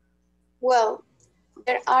 Well,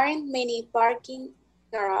 there aren't many parking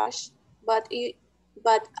garages, but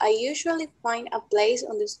I usually find a place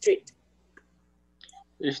on the street.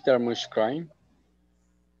 Is there much crime?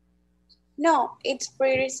 No, it's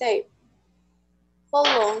pretty safe. Hold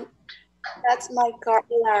on, that's my car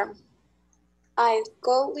alarm. I'll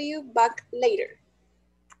call you back later.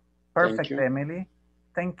 Perfect, Emily.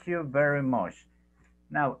 Thank you very much.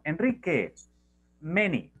 Now, Enrique,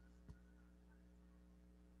 many.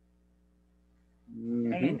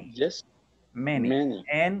 Many. Yes. Many.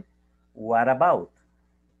 And what about?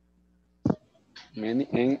 Many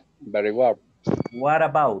and very well. What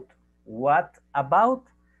about? What about?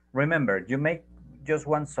 Remember, you make just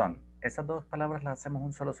one sound. Esas dos palabras las hacemos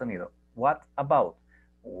un solo sonido. What about?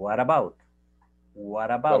 What about?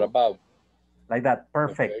 What about? What about? Like that.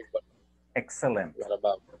 Perfect. Okay. Excellent. What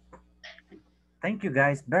about? Thank you,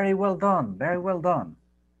 guys. Very well done. Very well done.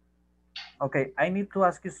 Okay, I need to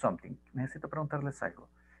ask you something. Necesito preguntarles algo.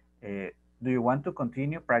 Do you want to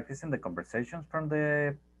continue practicing the conversations from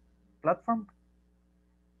the platform?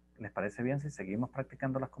 ¿Les parece bien si seguimos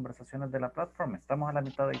practicando las conversaciones de la plataforma? Estamos a la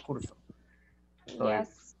mitad del curso. So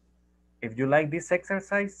Yes. If you like this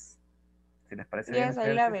exercise, si les parece bien. Yes,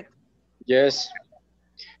 I love it. Yes,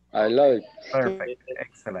 I love it. Perfect.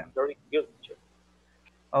 Excellent. Very good.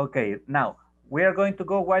 Okay, now we are going to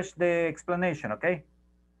go watch the explanation, okay?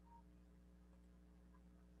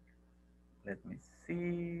 Let me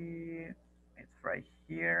see. It's right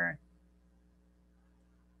here.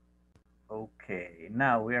 Okay,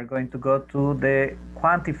 now we are going to go to the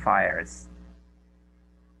quantifiers.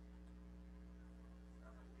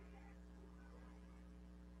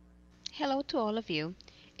 Hello to all of you.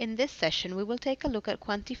 In this session, we will take a look at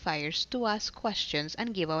quantifiers to ask questions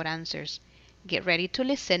and give out answers. Get ready to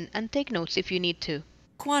listen and take notes if you need to.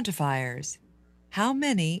 Quantifiers. How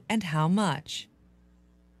many and how much?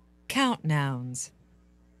 Count nouns.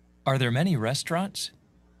 Are there many restaurants?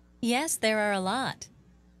 Yes, there are a lot.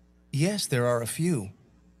 Yes, there are a few.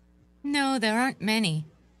 No, there aren't many.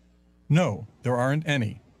 No, there aren't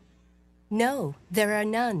any. No, there are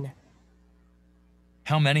none.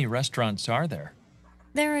 How many restaurants are there?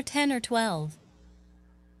 There are 10 or 12.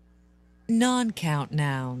 Non-count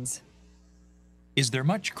nouns. Is there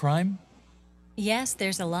much crime? Yes,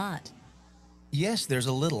 there's a lot. Yes, there's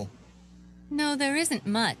a little. No, there isn't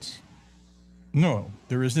much. No,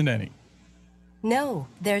 there isn't any. No,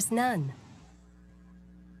 there's none.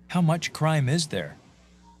 How much crime is there?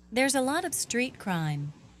 There's a lot of street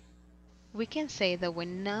crime. We can say that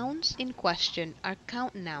when nouns in question are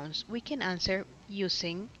count nouns, we can answer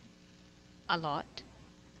using a lot,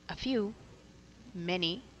 a few,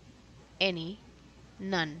 many, any,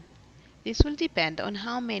 none. This will depend on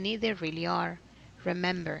how many there really are.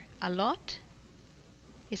 Remember, a lot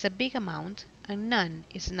is a big amount and none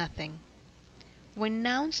is nothing. When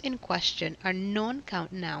nouns in question are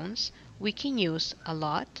non-count nouns, we can use a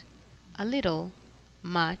lot, a little,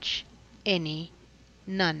 much, any,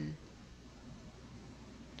 none.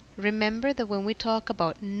 Remember that when we talk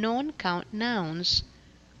about non-count nouns,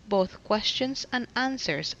 both questions and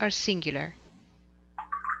answers are singular.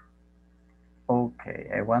 Okay,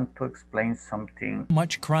 I want to explain something. How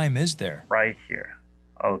much crime is there? Right here.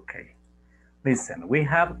 Okay. Listen, we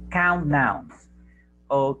have count nouns.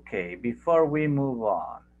 Okay, before we move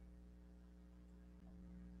on,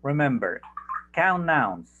 remember, count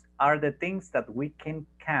nouns are the things that we can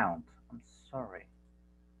count. I'm sorry.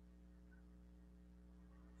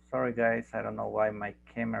 Sorry, guys, I don't know why my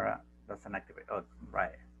camera doesn't activate. Oh,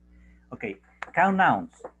 right. Okay, count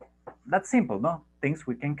nouns. That's simple, no? Things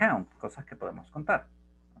we can count, cosas que podemos contar.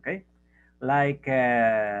 Okay, like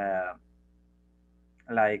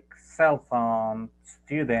cell phone,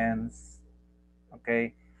 students,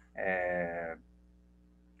 okay,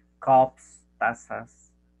 cups,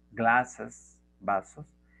 tazas, glasses, vasos.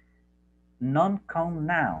 Non-count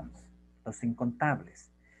nouns, los incontables.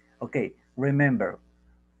 Okay, remember,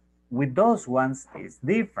 with those ones is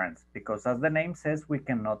different because as the name says, we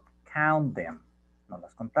cannot count them. No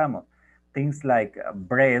las contamos. Things like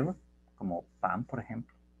bread, como pan, por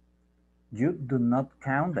ejemplo. You do not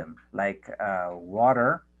count them, like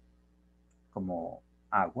water, como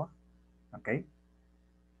agua, okay?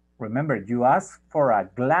 Remember, you ask for a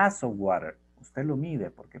glass of water. Usted lo mide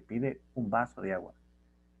porque pide un vaso de agua.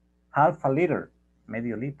 Half a liter,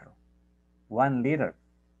 medio litro. 1 liter,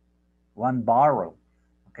 1 barrel,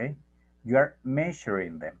 okay? You are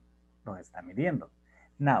measuring them. Los está midiendo.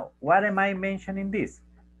 Now, what am I mentioning this?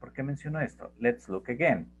 ¿Por qué menciono esto? Let's look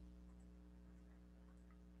again.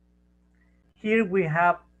 Here we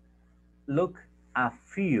have, look, a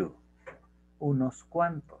few, unos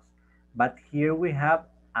cuantos. But here we have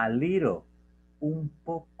a little, un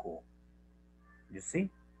poco. You see?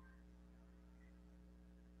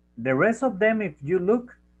 The rest of them, if you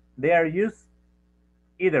look, they are used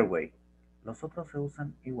either way. Los otros se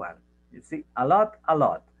usan igual. You see, a lot, a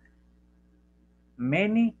lot.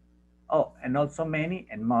 Many, oh, and also many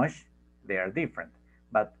and much, they are different.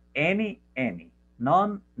 But any,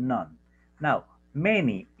 none, none. Now,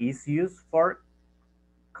 many is used for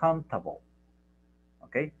countable.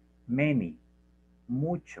 Okay, many,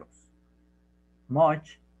 muchos,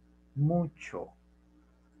 much, mucho.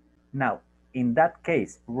 Now, in that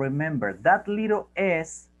case, remember that little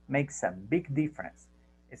s makes a big difference.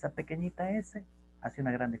 Esa pequeñita s hace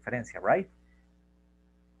una gran diferencia, right?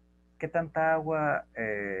 ¿Qué tanta agua,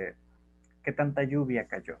 qué tanta lluvia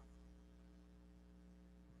cayó?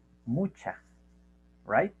 Mucha,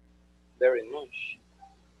 right? Very much.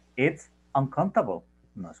 It's uncountable,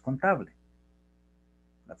 no es contable.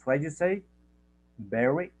 That's why you say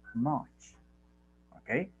very much,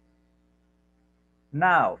 okay?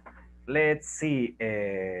 Now, let's see.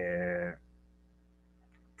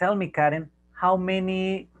 Tell me, Karen, how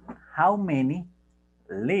many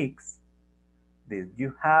leaks did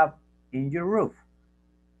you have in your roof?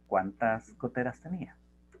 ¿Cuántas goteras tenía?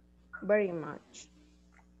 Very much.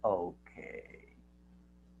 Okay.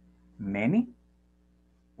 Many?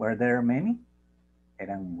 Were there many?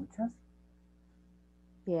 ¿Eran muchas?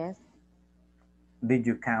 Yes. Did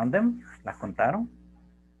you count them? ¿Las contaron?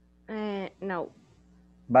 No.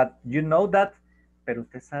 But you know that, pero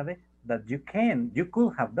usted sabe that you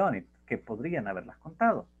could have done it, que podrían haberlas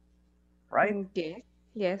contado, right? Yes.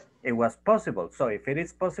 Yes. It was possible. So if it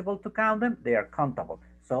is possible to count them, they are countable.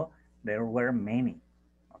 So there were many,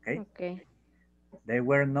 okay? Okay. They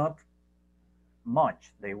were not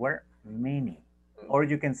much, they were many. Or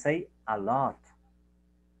you can say a lot,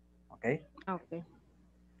 okay? Okay.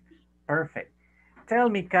 Perfect. Tell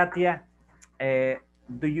me, Katia,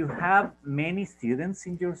 do you have many students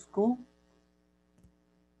in your school?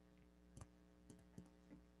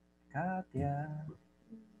 Katia.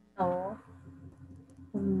 No.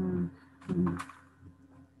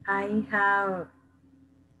 I have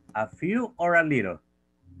a few or a little?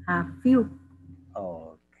 A few.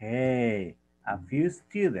 Okay, a few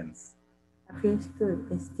students. A few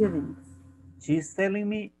students. She's telling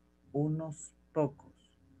me unos pocos,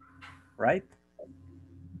 right?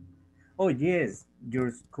 Oh yes,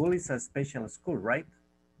 your school is a special school, right?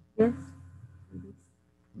 Yes.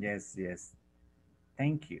 Yes, yes.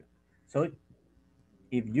 Thank you. So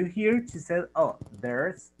if you hear, she said, oh,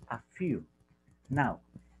 there's a few. Now,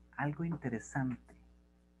 algo interesante.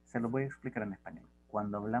 Se lo voy a explicar en español.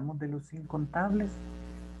 Cuando hablamos de los incontables,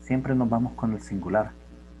 siempre nos vamos con el singular.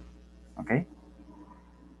 ¿Ok?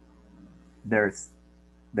 There's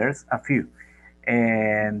a few.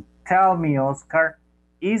 And tell me, Oscar,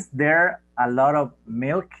 is there a lot of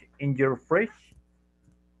milk in your fridge?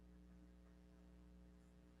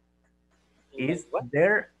 Is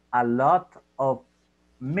there a lot of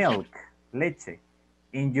milk, leche,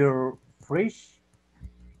 in your fridge,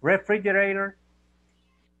 refrigerator?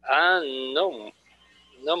 No,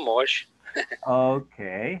 not much.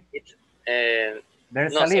 Okay.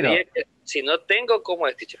 There's no, a little. sería que si no tengo, ¿cómo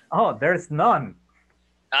es, teacher? Oh, there's none.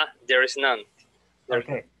 There is none.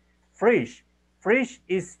 Okay. Fridge. Fridge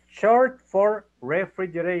is short for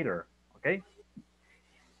refrigerator. Okay.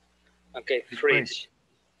 Okay, fridge.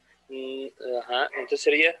 Entonces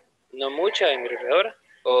sería no mucha en mi refrigeradora.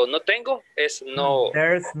 O no tengo es no.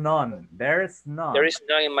 There's none. There's none. There is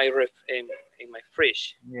none in my in my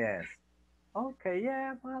fridge. Yes. Okay.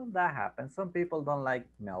 Yeah. Well, that happens. Some people don't like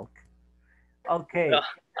milk. Okay. No,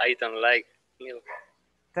 I don't like milk.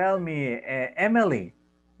 Tell me, Emily,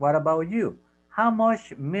 what about you? How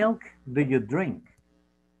much milk do you drink?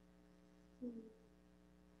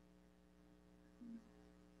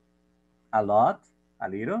 A lot? A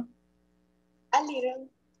little? A little.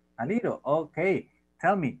 A little. Okay.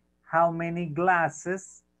 Tell me, how many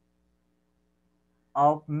glasses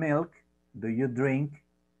of milk do you drink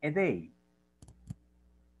a day?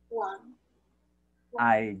 One.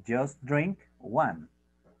 I just drink one.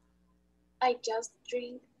 I just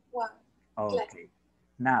drink one. Okay. Glass.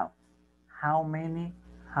 Now, how many,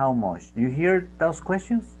 how much? You hear those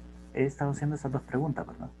questions? He estado haciendo esas dos preguntas,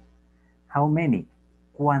 ¿verdad? How many?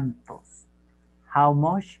 ¿Cuántos? How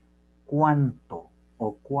much? ¿Cuánto?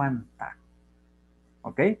 O cuánta.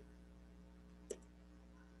 Okay?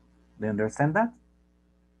 Do you understand that?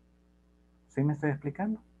 ¿Sí me estoy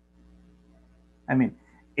explicando? I mean,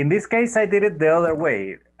 in this case, I did it the other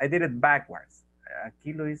way. I did it backwards.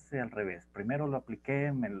 Aquí lo hice al revés. Primero lo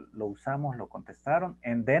apliqué, lo usamos, lo contestaron,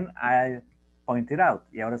 and then I pointed out.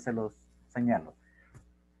 Y ahora se los señalo.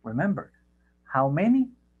 Remember, how many,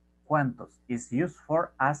 cuántos, is used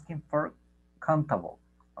for asking for countable.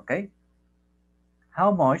 Okay? How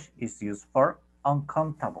much is used for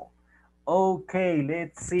uncountable. Okay,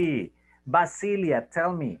 let's see. Basilia,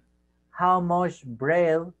 tell me, how much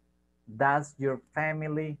bread does your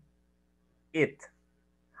family eat?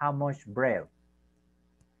 How much bread?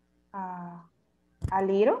 A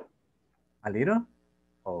little. A little?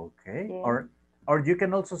 Okay. Yeah. Or you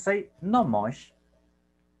can also say no much.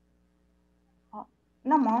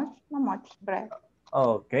 No much bread.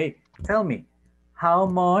 Okay. Tell me, how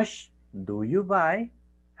much do you buy?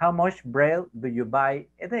 How much bread do you buy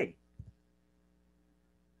a day?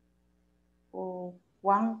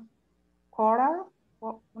 1 quarter.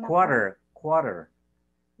 Quarter.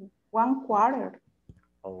 1 quarter.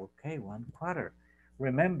 Okay, 1 quarter.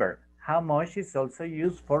 Remember, how much is also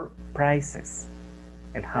used for prices.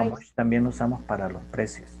 El how much también usamos para los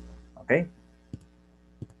precios. Okay?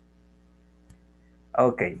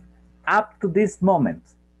 Okay. Up to this moment,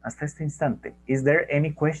 hasta este instante, is there any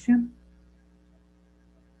question?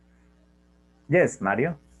 Yes,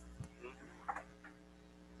 Mario.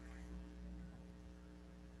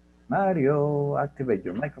 Mario, activate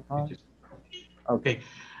your microphone. Okay.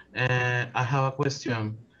 I have a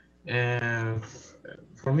question.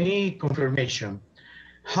 For me, confirmation.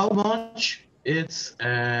 How much it's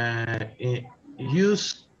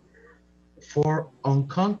used for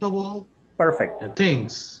uncountable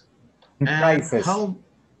things? Prices. How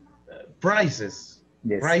prices?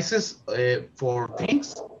 Yes. Prices for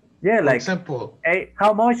things? Yeah, for like example. Hey,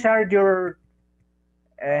 how much are your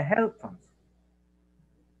headphones?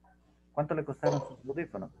 ¿Cuánto le costaron sus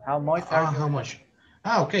audífonos? How much are how much?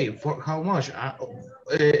 Okay. For how much?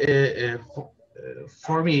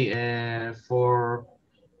 For me, for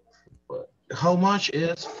how much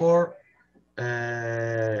is for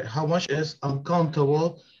how much is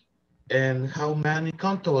uncountable and how many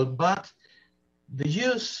countable, but the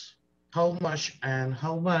use how much and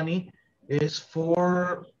how many is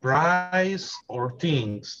for price or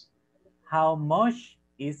things. How much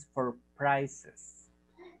is for prices?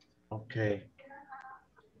 Okay.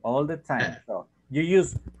 All the time. So you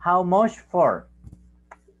use how much for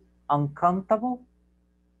uncountable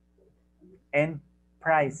and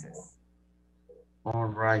prices. All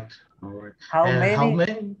right. All right. How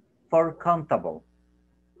many for countable?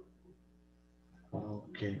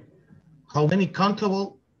 Okay. How many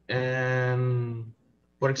countable and,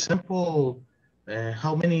 for example,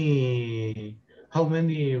 how many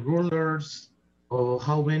rulers or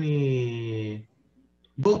how many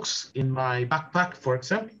books in my backpack, for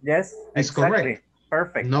example. Yes, Is exactly. correct.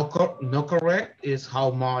 Perfect. No correct is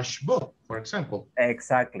how much book, for example.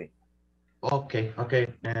 Exactly. Okay. Okay.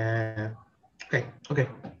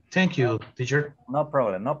 Thank you, teacher. No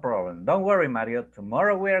problem, no problem. Don't worry, Mario.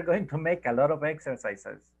 Tomorrow we are going to make a lot of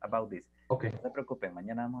exercises about this. Okay. No se preocupen,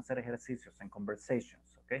 mañana vamos a hacer ejercicios and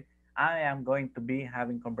conversations, okay? I am going to be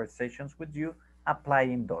having conversations with you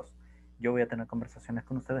applying those. Yo voy a tener conversaciones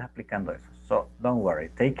con ustedes aplicando eso. So don't worry,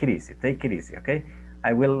 take it easy, okay?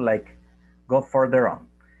 I will like go further on.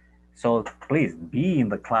 So please be in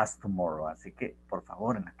the class tomorrow. Así que, por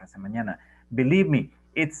favor, en la clase mañana. Believe me,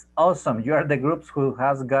 it's awesome. You are the groups who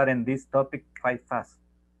has gotten this topic quite fast.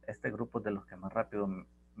 Este grupo de los que más rápido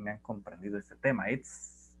me han comprendido este tema.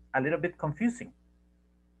 It's a little bit confusing.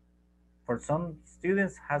 For some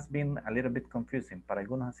students has been a little bit confusing. Para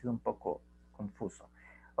algunos ha sido un poco confuso.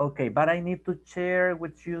 Okay, but I need to share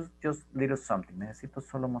with you just little something. Necesito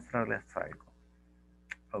solo mostrarles algo.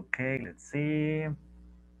 Okay, let's see.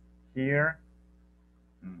 Here.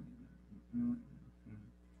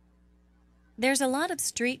 There's a lot of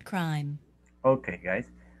street crime. Okay, guys.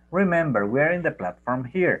 Remember, we are in the platform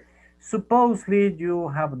here. Supposedly, you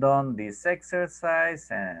have done this exercise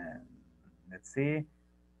and let's see.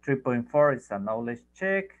 3.4 is a knowledge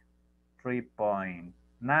check.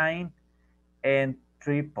 3.9 and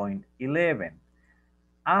 3.11.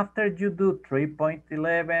 After you do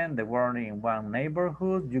 3.11, the word in one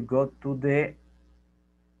neighborhood, you go to the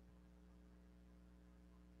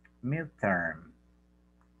midterm.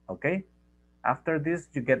 Okay? After this,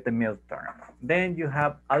 you get the midterm. Then you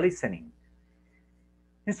have a listening.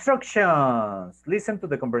 Instructions. Listen to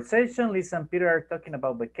the conversation. Listen, Peter are talking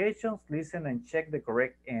about vacations. Listen and check the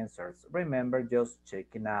correct answers. Remember, just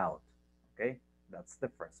checking out. Okay? That's the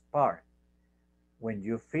first part. When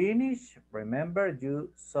you finish, remember,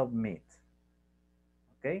 you submit.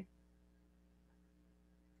 Okay?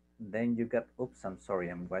 Then you got, oops, I'm sorry,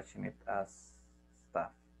 I'm watching it as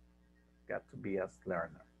staff. Got to be as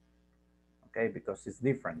learner. Okay, because it's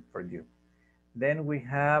different for you. Then we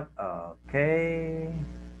have, okay.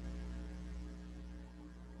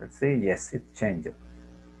 Let's see, yes, it changed.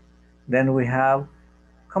 Then we have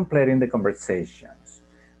completing the conversations.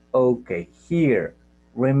 Okay, here,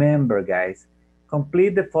 remember guys,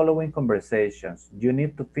 complete the following conversations. You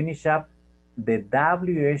need to finish up the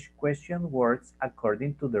WH question words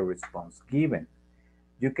according to the response given.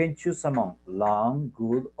 You can choose among long,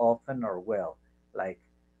 good, often, or well, like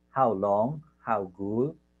how long, how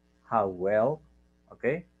good, how well,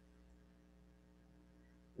 okay?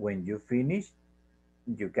 When you finish,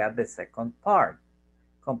 you got the second part.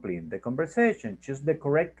 Complete the conversation. Choose the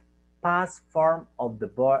correct past form of the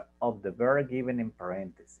verb given in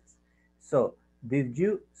parentheses. So, did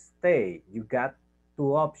you stay? You got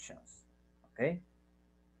two options, okay?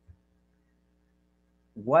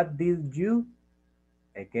 What did you?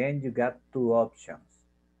 Again, you got two options.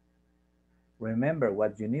 Remember,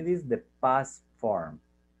 what you need is the past form.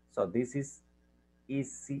 So this is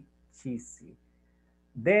easy cheesy.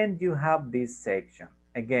 Then you have this section.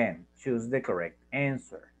 Again, choose the correct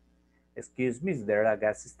answer. Excuse me, is there a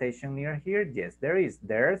gas station near here? Yes, there is.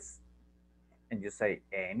 There's, and you say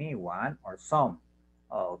any, one, or some.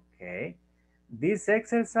 Okay. This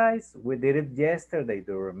exercise, we did it yesterday,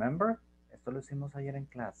 do you remember? Esto lo hicimos ayer en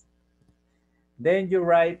clase. Then you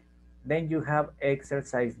write, then you have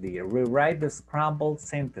exercise D. Rewrite the scrambled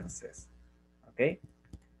sentences. Okay?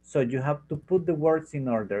 So you have to put the words in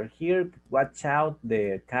order. Here, watch out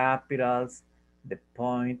the capitals, the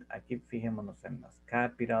point. Aquí fijémonos en las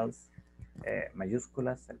capitals,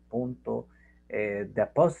 mayúsculas, el punto. The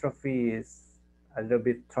apostrophe is a little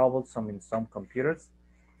bit troublesome in some computers.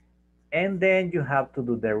 And then you have to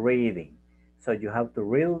do the reading. So you have to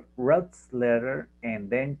read Ruth's letter and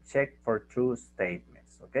then check for true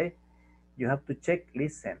statements, okay? You have to check,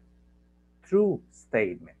 listen, true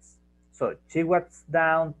statements. So she walks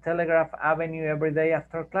down Telegraph Avenue every day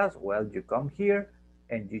after class. Well, you come here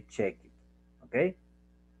and you check it, okay?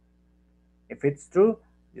 If it's true,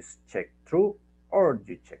 just check true or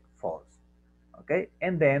you check false, okay?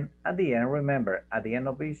 And then at the end, remember, at the end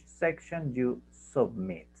of each section, you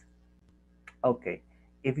submit. Okay,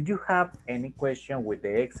 if you have any question with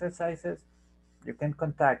the exercises, you can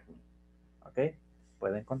contact me, okay?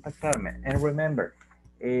 Pueden contactarme. And remember,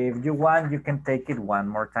 if you want, you can take it one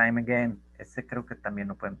more time again. Ese creo que también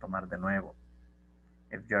lo pueden tomar de nuevo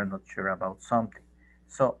if you're not sure about something.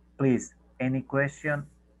 So, please, any question,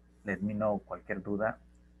 let me know. Cualquier duda,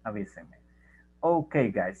 avísenme.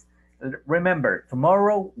 Okay, guys, Remember,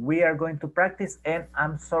 tomorrow we are going to practice, and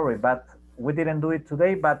I'm sorry, but we didn't do it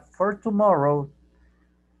today, but for tomorrow,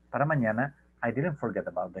 para mañana, I didn't forget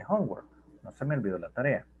about the homework. No se me olvidó la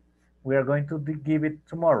tarea. We are going to give it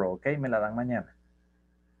tomorrow, okay? Me la dan mañana.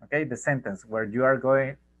 Okay, the sentence where you are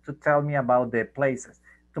going to tell me about the places.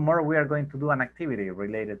 Tomorrow we are going to do an activity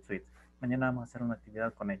related to it. Mañana vamos a hacer una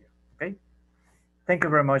actividad con ello, okay? Thank you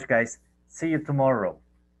very much, guys. See you tomorrow.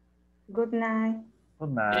 Good night.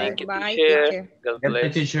 Good night. Thank you, Bye, teacher. teacher. God Bye,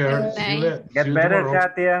 bless. teacher. See you Get better, tomorrow.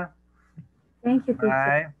 Katia. Thank you,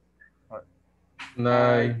 teacher. Bye.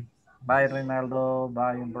 Night. Bye, Rinaldo.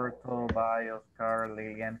 Bye, Humberto. Bye, Oscar,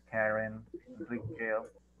 Lillian, Karen, Enrique,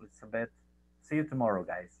 Elizabeth. See you tomorrow,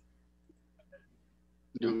 guys.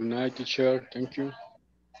 Good night, teacher. Thank you.